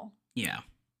Michael. Yeah,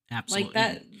 absolutely.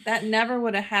 Like that never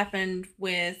would have happened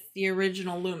with the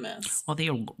original Loomis. Well,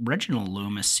 the original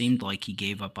Loomis seemed like he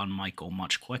gave up on Michael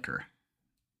much quicker,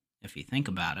 if you think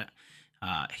about it.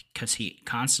 Because he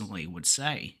constantly would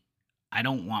say, I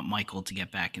don't want Michael to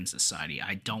get back in society.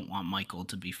 I don't want Michael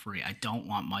to be free. I don't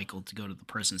want Michael to go to the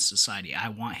prison society. I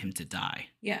want him to die.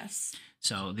 Yes.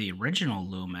 So the original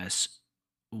Loomis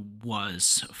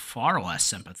was far less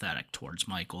sympathetic towards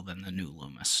Michael than the new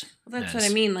Loomis. Well, that's what I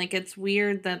mean. Like, it's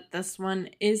weird that this one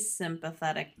is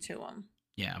sympathetic to him.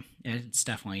 Yeah, it's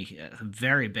definitely a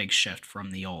very big shift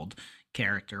from the old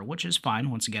character, which is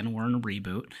fine. Once again, we're in a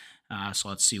reboot. So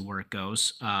let's see where it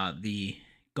goes. The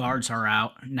guards are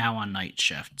out now on night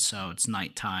shift, so it's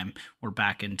nighttime. We're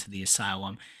back into the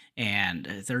asylum, and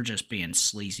they're just being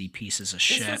sleazy pieces of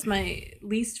shit. This was my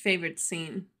least favorite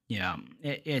scene. Yeah,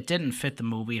 it didn't fit the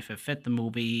movie. If it fit the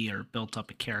movie or built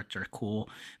up a character, cool.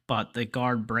 But the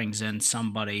guard brings in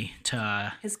somebody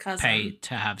to his cousin pay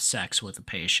to have sex with a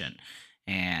patient,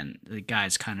 and the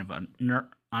guy's kind of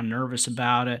unnervous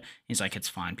about it. He's like, it's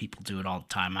fine. People do it all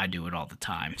the time. I do it all the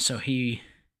time. So he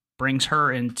brings her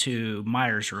into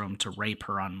Myers' room to rape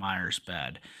her on Myers'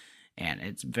 bed. And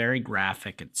it's very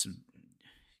graphic. It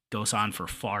goes on for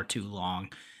far too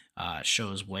long.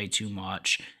 Shows way too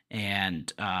much.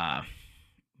 And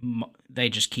they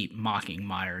just keep mocking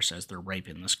Myers as they're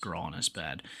raping this girl in his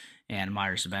bed. And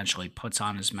Myers eventually puts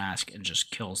on his mask and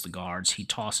just kills the guards. He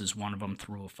tosses one of them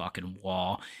through a fucking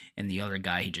wall, and the other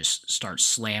guy, he just starts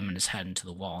slamming his head into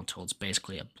the wall until it's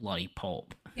basically a bloody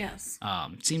pulp. Yes.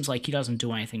 It seems like he doesn't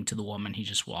do anything to the woman. He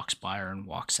just walks by her and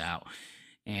walks out.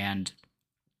 And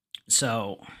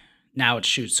so now it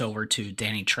shoots over to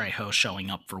Danny Trejo showing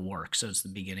up for work. So it's the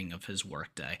beginning of his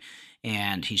workday.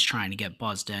 And he's trying to get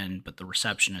buzzed in, but the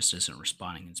receptionist isn't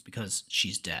responding. It's because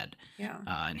she's dead. Yeah.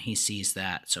 And he sees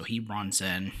that, so he runs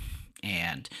in,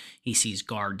 and he sees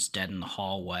guards dead in the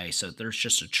hallway. So there's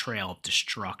just a trail of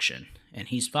destruction, and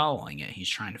he's following it. He's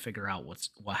trying to figure out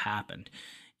what happened.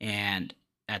 And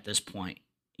at this point,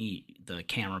 the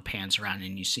camera pans around,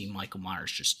 and you see Michael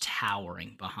Myers just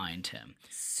towering behind him.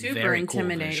 Super Very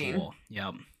intimidating. Cool visual.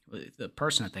 Yep. The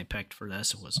person that they picked for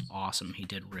this was awesome. He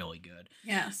did really good.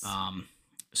 Yes.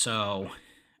 So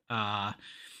Danny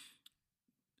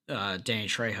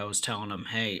Trejo's telling him,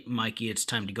 "Hey, Mikey, it's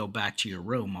time to go back to your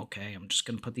room. Okay, I'm just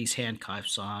gonna put these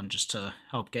handcuffs on just to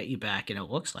help get you back." And it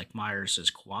looks like Myers is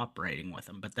cooperating with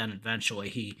him, but then eventually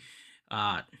he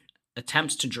uh,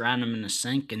 attempts to drown him in the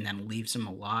sink and then leaves him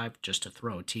alive just to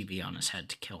throw a TV on his head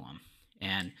to kill him.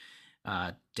 And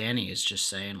Danny is just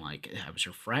saying, like, "I was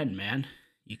your friend, man.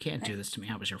 You can't do this to me.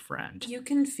 I was your friend." You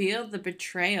can feel the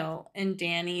betrayal in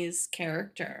Danny's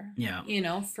character. Yeah. You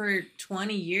know, for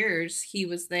 20 years, he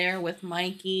was there with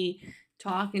Mikey,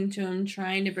 talking to him,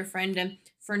 trying to befriend him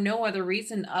for no other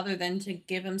reason other than to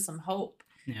give him some hope.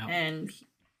 Yeah. And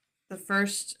the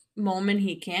first moment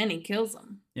he can, he kills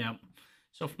him. Yeah.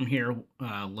 So from here,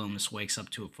 Loomis wakes up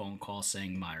to a phone call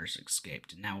saying Myers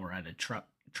escaped. And now we're at a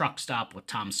truck stop with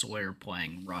Tom Sawyer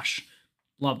playing Rush.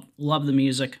 Love the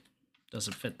music.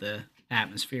 Doesn't fit the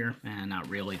atmosphere. Not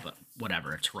really, but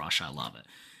whatever. It's Rush. I love it.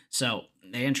 So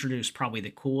they introduced probably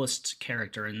the coolest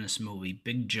character in this movie,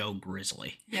 Big Joe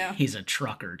Grizzly. Yeah. He's a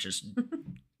trucker, just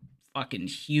fucking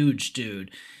huge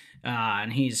dude.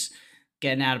 And he's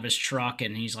getting out of his truck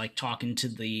and he's like talking to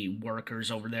the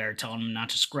workers over there, telling them not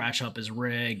to scratch up his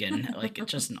rig, and like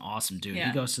it's just an awesome dude. Yeah.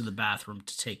 He goes to the bathroom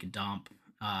to take a dump,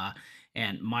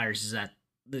 and Myers is at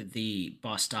the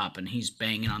bus stop and he's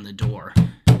banging on the door,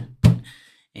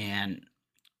 and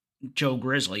Joe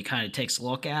Grizzly kind of takes a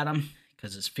look at him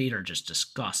because his feet are just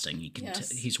disgusting. You can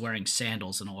he's wearing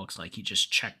sandals and it looks like he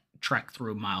just trekked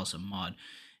through miles of mud.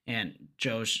 And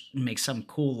Joe makes some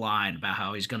cool line about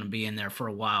how he's going to be in there for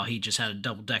a while. He just had a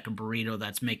double-decker burrito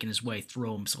that's making his way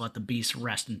through him, so let the beast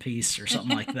rest in peace or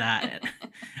something like that.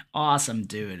 Awesome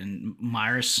dude. And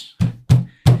Myers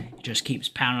just keeps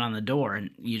pounding on the door,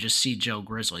 and you just see Joe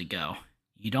Grizzly go,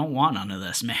 "You don't want none of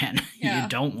this, man. Yeah. You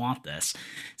don't want this."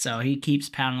 So he keeps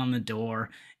pounding on the door,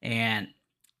 and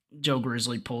Joe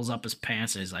Grizzly pulls up his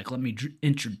pants and he's like, "Let me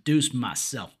introduce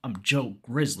myself. I'm Joe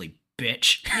Grizzly,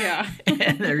 bitch." Yeah.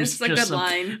 And there's it's a just good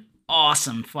line.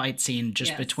 Awesome fight scene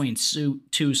just between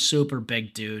two super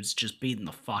big dudes just beating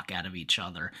the fuck out of each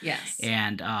other. Yes.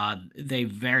 And they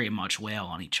very much wail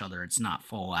on each other. It's not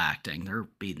full acting. They're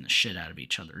beating the shit out of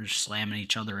each other. They're slamming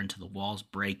each other into the walls,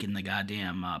 breaking the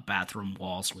goddamn bathroom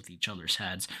walls with each other's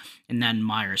heads. And then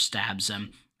Myers stabs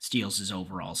him, steals his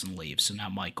overalls, and leaves. So now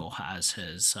Michael has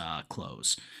his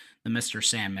clothes. The Mr.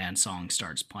 Sandman song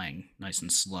starts playing nice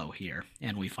and slow here,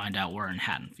 and we find out we're in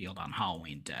Haddonfield on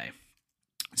Halloween Day.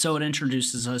 So it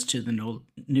introduces us to the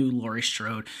new Laurie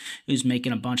Strode, who's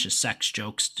making a bunch of sex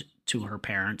jokes to her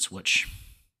parents, which,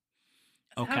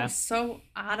 okay. That was so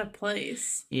out of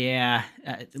place. Yeah,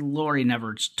 Laurie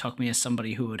never took me as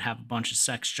somebody who would have a bunch of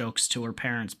sex jokes to her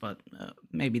parents, but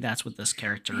maybe that's what this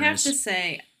character is. I have to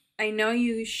say, I know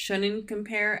you shouldn't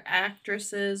compare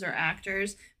actresses or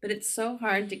actors, but it's so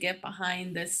hard to get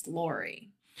behind this Laurie.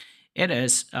 It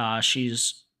is.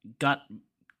 She's got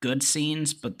good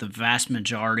scenes, but the vast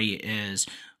majority is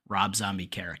Rob Zombie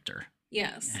character.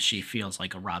 Yes. She feels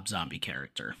like a Rob Zombie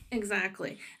character.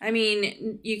 Exactly. I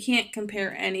mean, you can't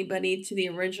compare anybody to the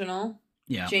original,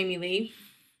 Jamie Lee.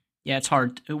 Yeah, it's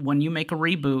hard. When you make a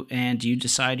reboot and you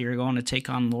decide you're going to take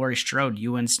on Laurie Strode,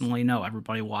 you instantly know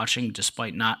everybody watching,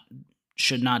 despite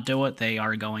should not do it, they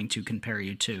are going to compare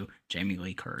you to Jamie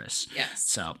Lee Curtis. Yes.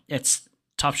 So it's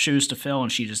tough shoes to fill,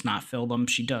 and she does not fill them.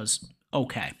 She does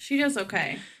okay. She does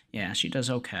okay. Yeah, she does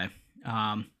okay.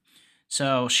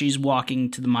 So she's walking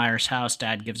to the Myers house.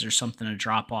 Dad gives her something to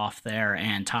drop off there,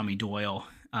 and Tommy Doyle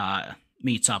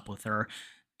meets up with her,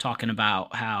 talking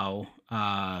about how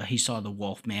he saw the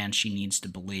wolf man. She needs to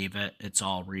believe it. It's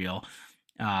all real.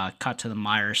 Cut to the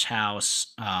Myers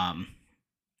house,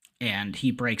 and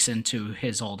he breaks into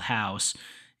his old house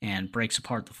and breaks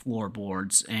apart the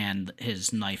floorboards, and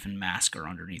his knife and mask are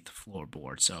underneath the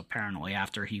floorboard. So apparently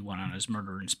after he went on his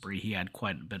murdering spree, he had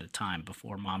quite a bit of time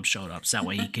before Mom showed up, so that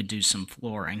way he could do some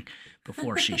flooring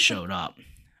before she showed up.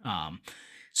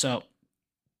 So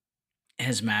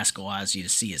his mask allows you to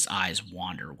see his eyes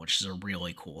wander, which is a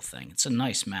really cool thing. It's a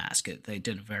nice mask. They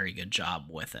did a very good job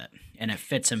with it, and it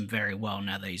fits him very well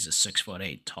now that he's a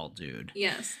 6'8" tall dude.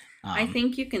 Yes. I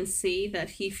think you can see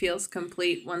that he feels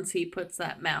complete once he puts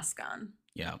that mask on.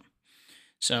 Yeah.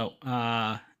 So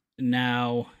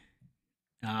now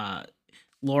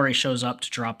Laurie shows up to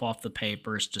drop off the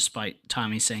papers, despite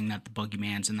Tommy saying that the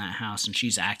boogeyman's in that house, and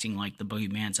she's acting like the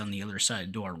boogeyman's on the other side of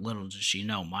the door. Little does she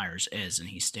know Myers is, and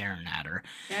he's staring at her.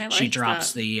 Yeah, she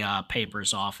drops the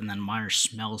papers off, and then Myers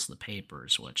smells the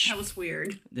papers, which... That was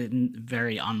weird.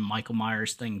 Very un-Michael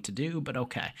Myers thing to do, but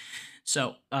okay.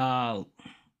 So...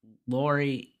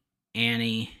 Laurie,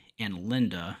 Annie, and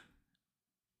Linda,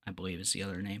 I believe is the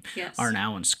other name, Yes. are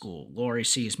now in school. Lori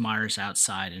sees Myers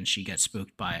outside and she gets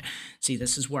spooked by it. See,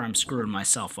 this is where I'm screwing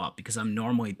myself up because I'm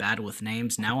normally bad with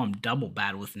names. Now I'm double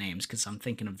bad with names because I'm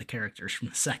thinking of the characters from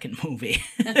the second movie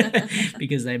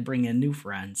because they bring in new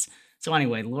friends. So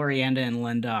anyway, Lorienda and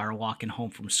Linda are walking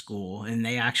home from school, and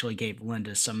they actually gave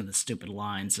Linda some of the stupid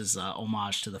lines as a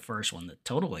homage to the first one. That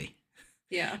totally.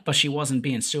 Yeah. But she wasn't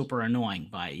being super annoying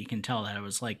by it. You can tell that it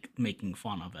was like making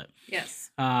fun of it. Yes.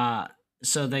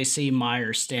 So they see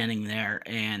Myers standing there,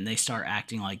 and they start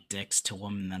acting like dicks to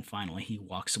him, and then finally he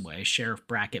walks away. Sheriff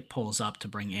Brackett pulls up to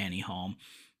bring Annie home.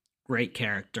 Great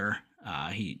character.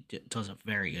 He does a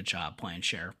very good job playing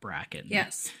Sheriff Brackett in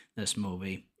this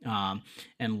movie.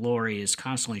 And Lori is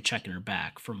constantly checking her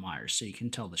back for Myers, so you can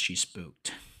tell that she's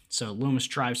spooked. So Loomis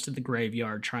drives to the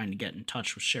graveyard trying to get in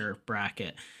touch with Sheriff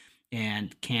Brackett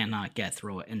and cannot get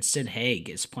through it. And Sid Haig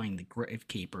is playing the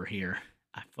gravekeeper here.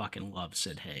 I fucking love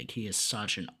Sid Haig. He is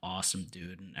such an awesome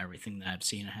dude and everything that I've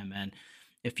seen of him in.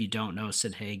 If you don't know,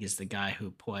 Sid Haig is the guy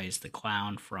who plays the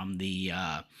clown from the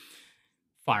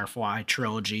Firefly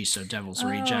trilogy, so Devil's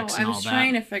Rejects and all that. I was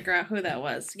trying to figure out who that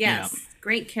was. Yes, yep.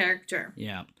 Great character.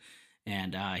 Yeah,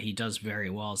 and he does very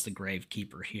well as the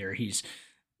gravekeeper here. He's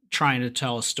trying to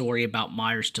tell a story about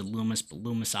Myers to Loomis, but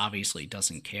Loomis obviously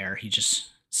doesn't care. He just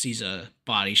sees a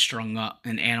body strung up,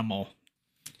 an animal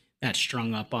that's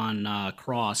strung up on a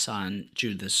cross on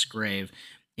Judith's grave,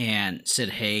 and Sid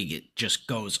Haig just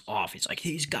goes off. He's like,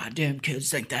 these goddamn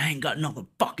kids think they ain't got nothing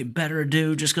fucking better to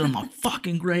do just because I'm a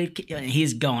fucking grave.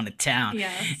 He's going to town.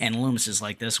 Yes. And Loomis is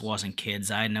like, this wasn't kids.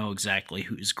 I know exactly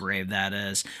whose grave that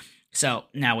is. So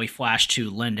now we flash to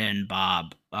Linda and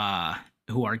Bob,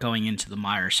 who are going into the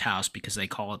Myers house because they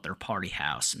call it their party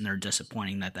house. And they're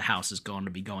disappointing that the house is going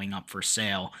to be going up for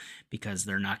sale because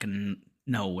they're not going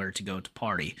to know where to go to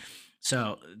party.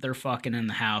 So they're fucking in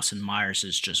the house, and Myers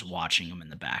is just watching them in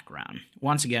the background.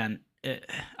 Once again,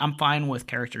 I'm fine with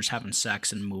characters having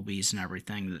sex in movies and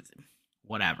everything.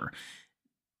 Whatever.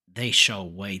 They show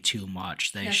way too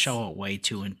much. They show it way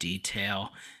too in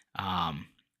detail. A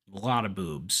lot of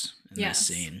boobs in this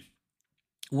scene.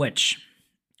 Which,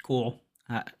 cool.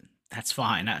 That's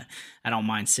fine. I don't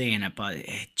mind seeing it, but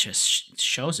it just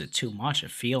shows it too much. It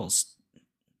feels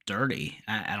dirty.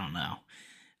 I don't know.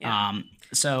 Yeah.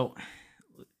 So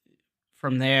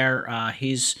from there,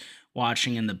 he's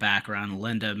watching in the background.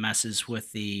 Linda messes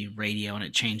with the radio and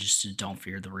it changes to Don't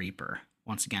Fear the Reaper.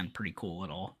 Once again, pretty cool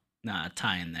little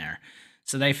tie in there.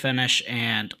 So they finish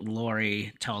and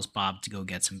Lori tells Bob to go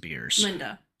get some beers.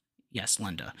 Linda. Yes,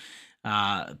 Linda.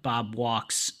 Bob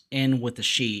walks in with the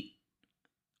sheet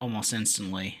almost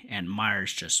instantly, and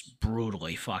Myers just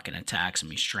brutally fucking attacks him.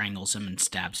 He strangles him and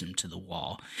stabs him to the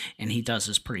wall, and he does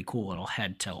this pretty cool little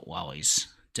head tilt while he's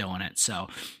doing it. So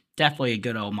definitely a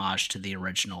good homage to the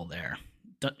original there.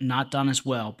 Not done as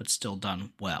well, but still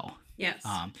done well. Yes.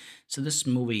 So this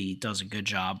movie does a good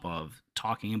job of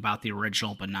talking about the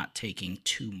original, but not taking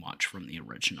too much from the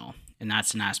original. And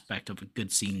that's an aspect of a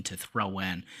good scene to throw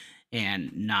in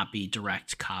and not be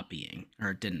direct copying, or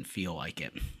it didn't feel like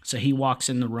it. So he walks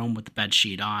in the room with the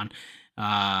bedsheet on,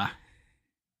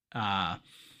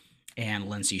 and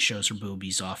Lindsay shows her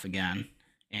boobies off again,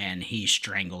 and he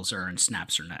strangles her and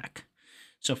snaps her neck.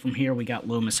 So from here, we got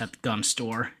Loomis at the gun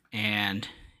store, and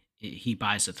he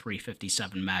buys a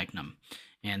 .357 Magnum.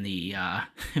 And it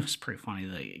was pretty funny.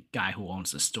 The guy who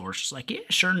owns the store is just like, yeah,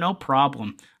 sure, no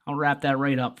problem. I'll wrap that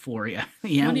right up for you.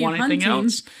 You don't want anything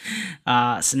else?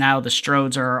 So now the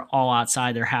Strodes are all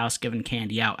outside their house giving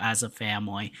candy out as a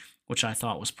family, which I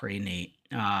thought was pretty neat.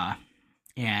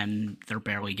 And they're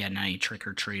barely getting any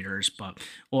trick-or-treaters, but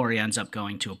Lori ends up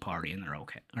going to a party and they're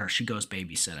okay. Or she goes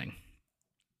babysitting.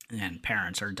 And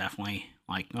parents are definitely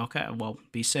like, okay, well,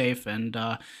 be safe and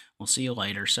we'll see you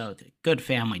later. So good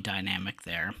family dynamic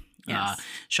there. Yes.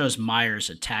 Shows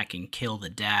Myers attack and kill the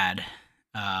dad.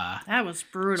 That was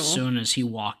brutal. As soon as he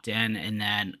walked in, and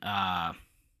then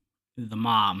the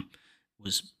mom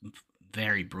was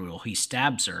very brutal. He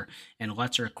stabs her and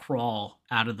lets her crawl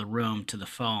out of the room to the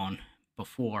phone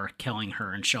before killing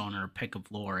her and showing her a pic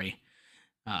of Lori,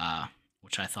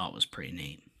 which I thought was pretty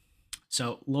neat.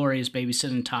 So Lori is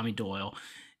babysitting Tommy Doyle,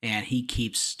 and he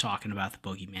keeps talking about the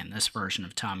boogeyman. This version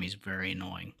of Tommy is very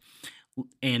annoying.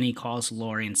 Annie calls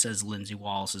Lori and says Lindsay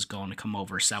Wallace is going to come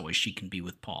over so that way she can be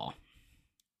with Paul.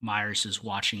 Myers is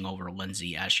watching over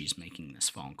Lindsay as she's making this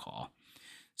phone call.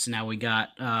 So now we got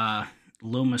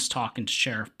Loomis talking to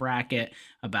Sheriff Brackett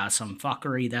about some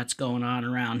fuckery that's going on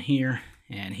around here.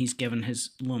 And he's given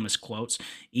his Loomis quotes.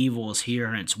 Evil is here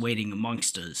and it's waiting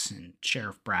amongst us. And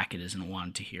Sheriff Brackett isn't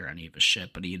wanting to hear any of his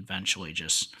shit, but he eventually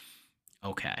just,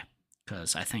 okay.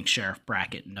 because I think Sheriff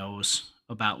Brackett knows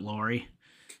about Lori.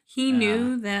 He Uh,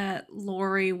 knew that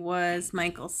Lori was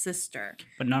Michael's sister.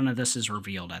 but none of this is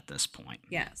revealed at this point.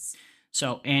 Yes.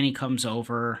 So Annie comes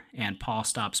over, and Paul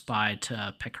stops by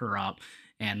to pick her up,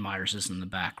 and Myers is in the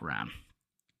background.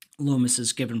 Loomis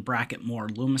is giving Brackett more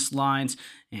Loomis lines,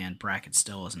 and Brackett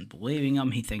still isn't believing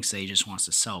him. He thinks that he just wants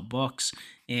to sell books,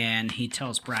 and he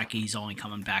tells Brackett he's only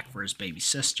coming back for his baby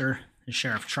sister. The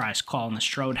sheriff tries calling the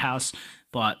Strode house,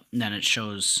 but then it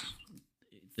shows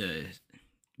the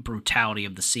brutality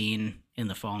of the scene in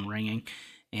the phone ringing,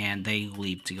 and they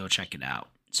leave to go check it out.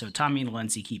 So Tommy and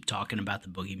Lindsay keep talking about the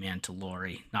boogeyman to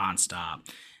Lori nonstop.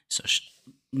 So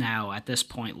now at this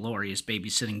point, Lori is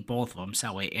babysitting both of them, so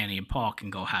that way Annie and Paul can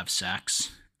go have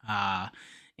sex.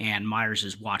 And Myers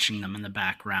is watching them in the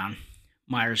background.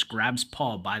 Myers grabs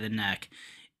Paul by the neck.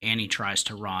 Annie tries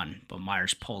to run, but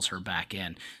Myers pulls her back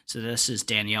in. So this is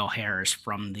Danielle Harris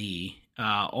from the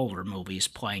older movies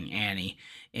playing Annie,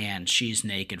 and she's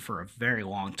naked for a very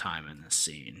long time in this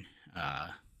scene.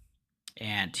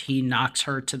 And he knocks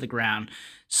her to the ground,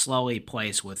 slowly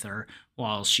plays with her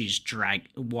while she's dragging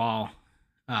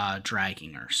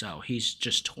her. So he's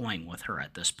just toying with her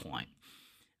at this point.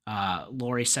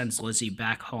 Lori sends Lizzie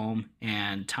back home,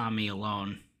 and Tommy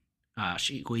alone.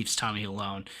 She leaves Tommy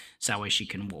alone, so that way she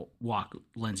can walk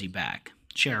Lindsay back.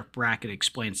 Sheriff Brackett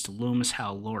explains to Loomis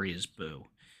how Lori is Boo.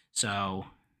 So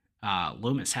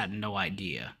Loomis had no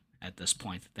idea at this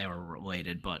point that they were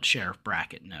related, but Sheriff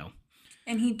Brackett knew.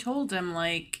 And he told him,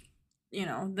 like,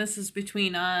 this is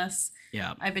between us.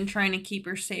 Yeah. I've been trying to keep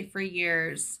her safe for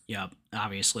years. Yep.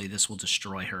 Obviously, this will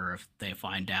destroy her if they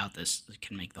find out. This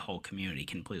can make the whole community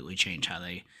completely change how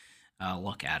they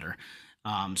look at her.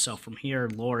 So from here,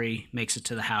 Lori makes it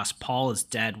to the house. Paul is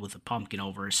dead with a pumpkin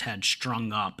over his head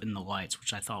strung up in the lights,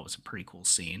 which I thought was a pretty cool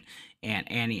scene.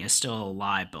 And Annie is still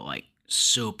alive, but like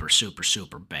super, super,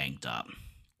 super banged up.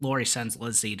 Lori sends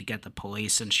Lizzie to get the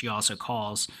police, and she also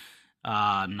calls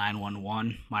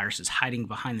 911. Myers is hiding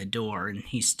behind the door, and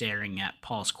he's staring at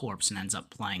Paul's corpse and ends up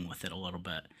playing with it a little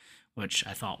bit, which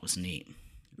I thought was neat.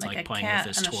 It's like playing with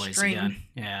his toys again.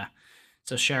 Yeah.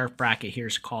 So Sheriff Brackett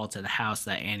hears a call to the house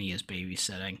that Annie is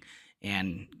babysitting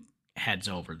and heads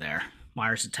over there.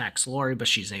 Myers attacks Lori, but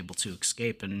she's able to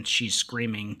escape, and she's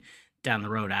screaming down the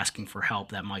road asking for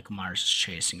help that Michael Myers is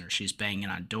chasing her. She's banging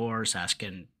on doors,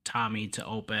 asking Tommy to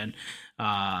open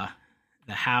the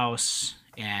house,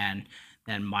 and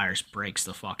then Myers breaks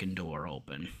the fucking door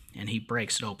open. And he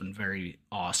breaks it open very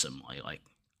awesomely. Like,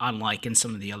 unlike in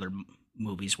some of the other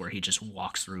movies where he just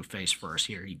walks through face first,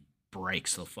 here he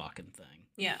breaks the fucking thing.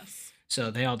 Yes. So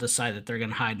they all decide that they're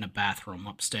going to hide in a bathroom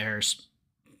upstairs.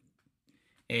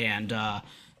 And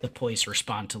the police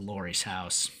respond to Lori's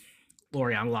house.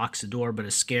 Lori unlocks the door but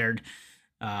is scared.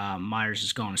 Myers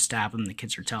is going to stab him. The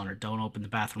kids are telling her, don't open the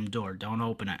bathroom door. Don't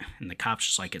open it. And the cop's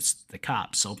just like, it's the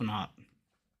cops. Open up.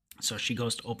 So she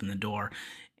goes to open the door,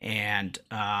 and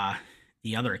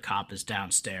the other cop is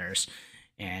downstairs,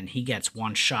 and he gets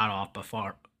one shot off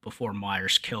before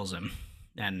Myers kills him.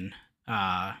 Then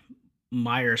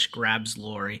Myers grabs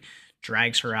Lori,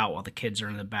 drags her out while the kids are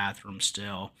in the bathroom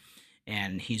still,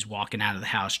 and he's walking out of the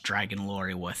house dragging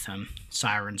Lori with him.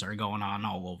 Sirens are going on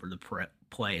all over the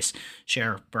place.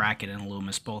 Sheriff Brackett and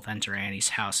Loomis both enter Annie's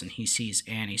house, and he sees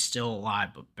Annie still alive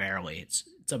but barely. It's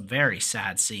a very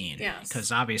sad scene. Yes. Because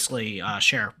obviously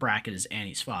Sheriff Brackett is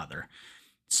Annie's father.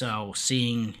 So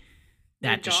seeing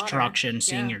that destruction,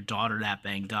 seeing your daughter that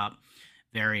banged up,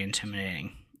 very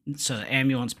intimidating. So the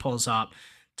ambulance pulls up.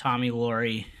 Tommy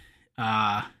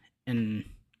and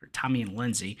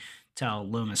Lindsay tell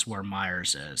Loomis where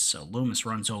Myers is. So Loomis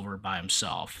runs over by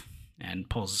himself and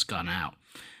pulls his gun out.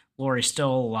 Lori's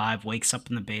still alive, wakes up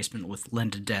in the basement with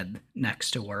Linda dead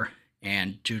next to her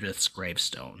and Judith's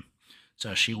gravestone.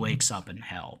 So she wakes up in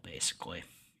hell, basically.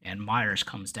 And Myers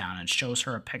comes down and shows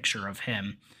her a picture of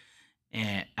him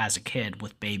as a kid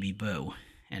with baby Boo.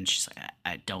 And she's like,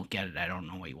 I don't get it. I don't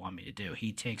know what you want me to do.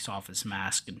 He takes off his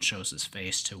mask and shows his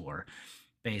face to her,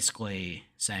 basically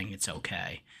saying it's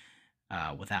okay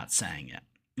without saying it.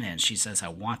 And she says, I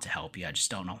want to help you. I just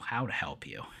don't know how to help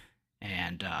you.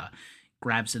 And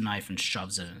grabs a knife and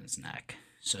shoves it in his neck.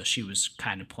 So she was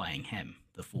kind of playing him,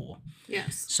 the fool.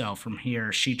 Yes. So from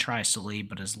here, she tries to leave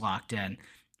but is locked in.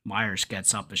 Myers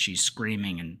gets up as she's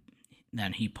screaming, and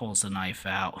then he pulls the knife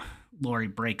out. Lori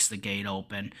breaks the gate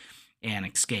open and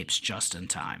escapes just in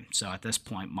time. So at this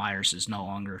point, Myers is no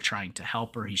longer trying to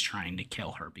help her. He's trying to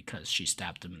kill her because she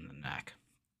stabbed him in the neck.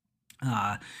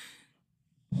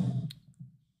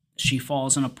 She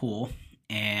falls in a pool,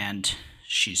 and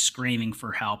she's screaming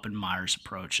for help, and Myers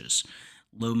approaches.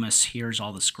 Loomis hears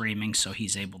all the screaming, so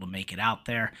he's able to make it out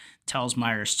there, tells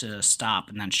Myers to stop,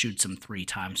 and then shoots him 3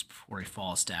 times before he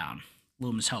falls down.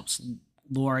 Loomis helps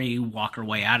Lori walk her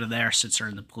way out of there, sits her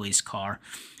in the police car,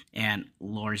 and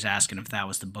Lori's asking if that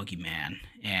was the boogeyman.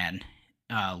 And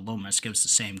Loomis gives the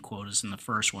same quote as in the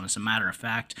first one. As a matter of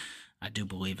fact, I do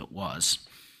believe it was.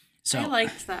 So I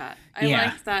liked that. I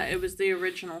liked that it was the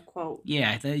original quote.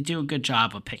 Yeah, they do a good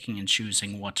job of picking and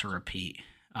choosing what to repeat.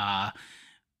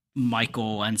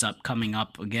 Michael ends up coming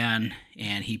up again,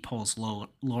 and he pulls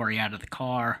Lori out of the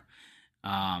car.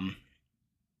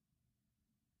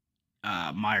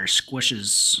 Myers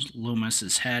squishes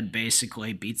Loomis's head,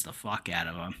 basically beats the fuck out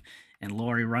of him, and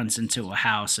Lori runs into a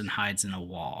house and hides in a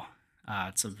wall.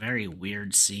 It's a very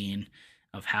weird scene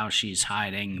of how she's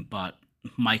hiding, but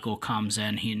Michael comes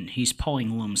in. He's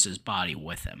pulling Loomis's body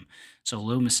with him, so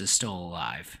Loomis is still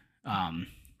alive,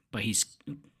 but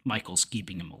Michael's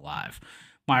keeping him alive.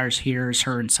 Myers hears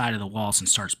her inside of the walls and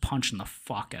starts punching the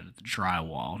fuck out of the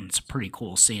drywall, and it's a pretty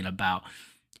cool scene about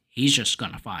he's just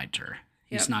gonna find her.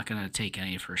 He's not gonna take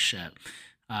any of her shit.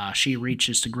 She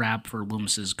reaches to grab for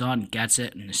Loomis's gun, gets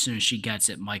it, and as soon as she gets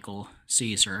it, Michael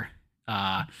sees her,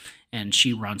 and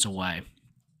she runs away.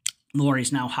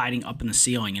 Lori's now hiding up in the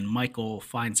ceiling, and Michael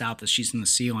finds out that she's in the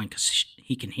ceiling because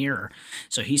he can hear her.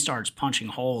 So he starts punching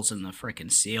holes in the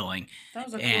freaking ceiling. That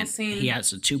was a cool scene. He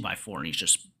has a 2x4, and he's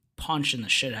just punching the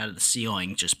shit out of the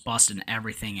ceiling, just busting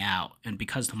everything out. And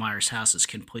because the Myers house is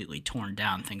completely torn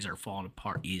down, things are falling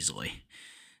apart easily.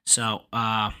 So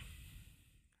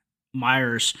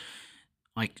Myers,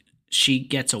 she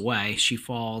gets away. She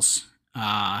falls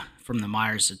from the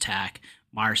Myers attack.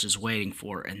 Myers is waiting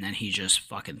for her, and then he just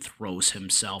fucking throws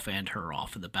himself and her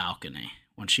off of the balcony.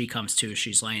 When she comes to,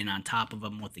 she's laying on top of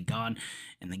him with the gun,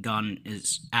 and the gun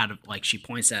is out of, she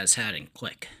points at his head, and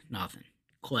click, nothing.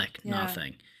 Click,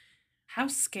 nothing. How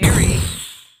scary.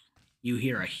 You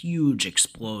hear a huge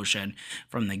explosion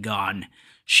from the gun.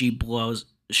 She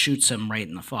shoots him right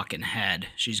in the fucking head.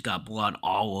 She's got blood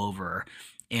all over her,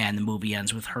 and the movie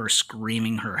ends with her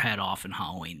screaming her head off and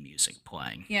Halloween music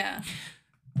playing. Yeah.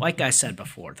 Like I said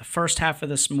before, the first half of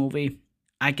this movie,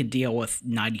 I could deal with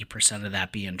 90% of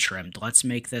that being trimmed. Let's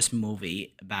make this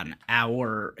movie about an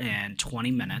hour and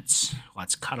 20 minutes.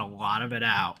 Let's cut a lot of it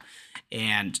out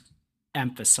and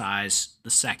emphasize the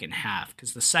second half,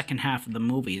 because the second half of the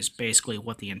movie is basically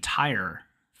what the entire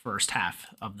first half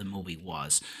of the movie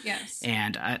was. Yes.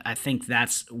 And I think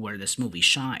that's where this movie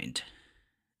shined.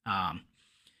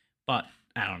 But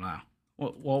I don't know.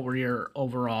 What were your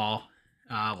overall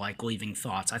leaving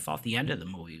thoughts? I thought the end of the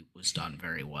movie was done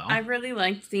very well. I really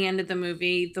liked the end of the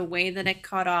movie, the way that it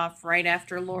cut off right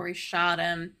after Lori shot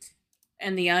him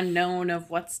and the unknown of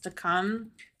what's to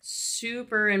come.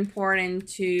 Super important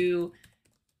to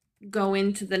go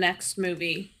into the next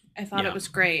movie. I thought it was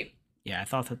great. Yeah, I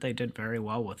thought that they did very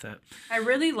well with it. I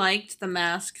really liked the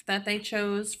mask that they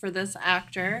chose for this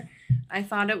actor. I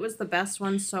thought it was the best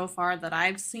one so far that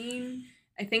I've seen.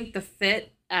 I think the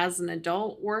fit as an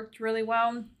adult worked really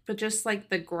well, but just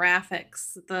the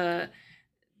graphics, the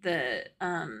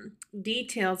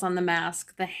details on the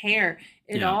mask, the hair,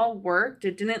 it all worked.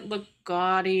 It didn't look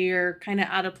gaudy or kind of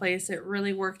out of place. It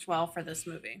really worked well for this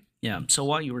movie. Yeah, so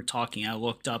while you were talking, I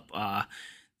looked up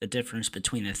the difference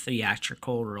between a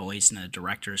theatrical release and a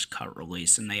director's cut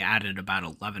release, and they added about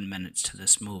 11 minutes to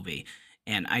this movie.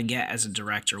 And I get, as a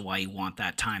director, why you want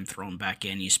that time thrown back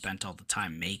in. You spent all the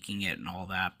time making it and all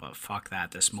that, but fuck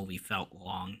that. This movie felt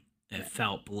long. It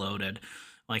felt bloated.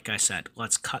 Like I said,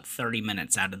 let's cut 30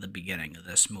 minutes out of the beginning of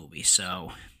this movie.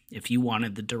 So if you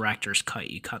wanted the director's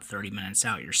cut, you cut 30 minutes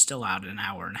out. You're still out an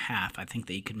hour and a half. I think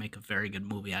that you could make a very good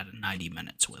movie out of 90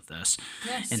 minutes with this.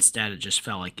 Yes. Instead, it just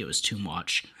felt like it was too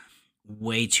much.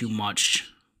 Way too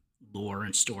much lore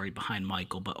and story behind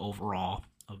Michael, but overall,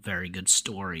 a very good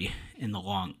story in the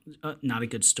long, not a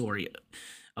good story,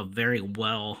 a very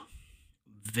well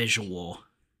visual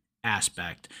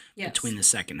aspect between the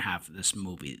second half of this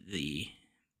movie.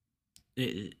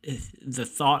 The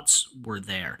thoughts were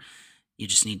there. You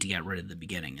just need to get rid of the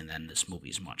beginning, and then this movie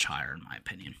is much higher, in my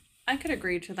opinion. I could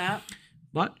agree to that.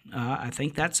 But I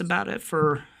think that's about it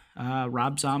for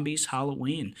Rob Zombie's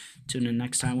Halloween. Tune in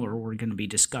next time where we're going to be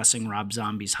discussing Rob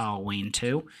Zombie's Halloween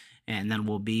 2. And then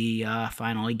we'll be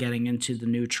finally getting into the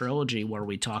new trilogy where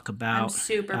we talk about I'm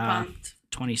super pumped.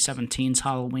 2017's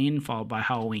Halloween, followed by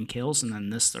Halloween Kills. And then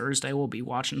this Thursday, we'll be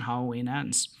watching Halloween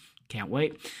Ends. Can't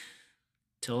wait.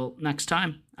 Till next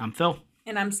time, I'm Phil.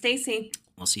 And I'm Stacy.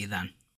 We'll see you then.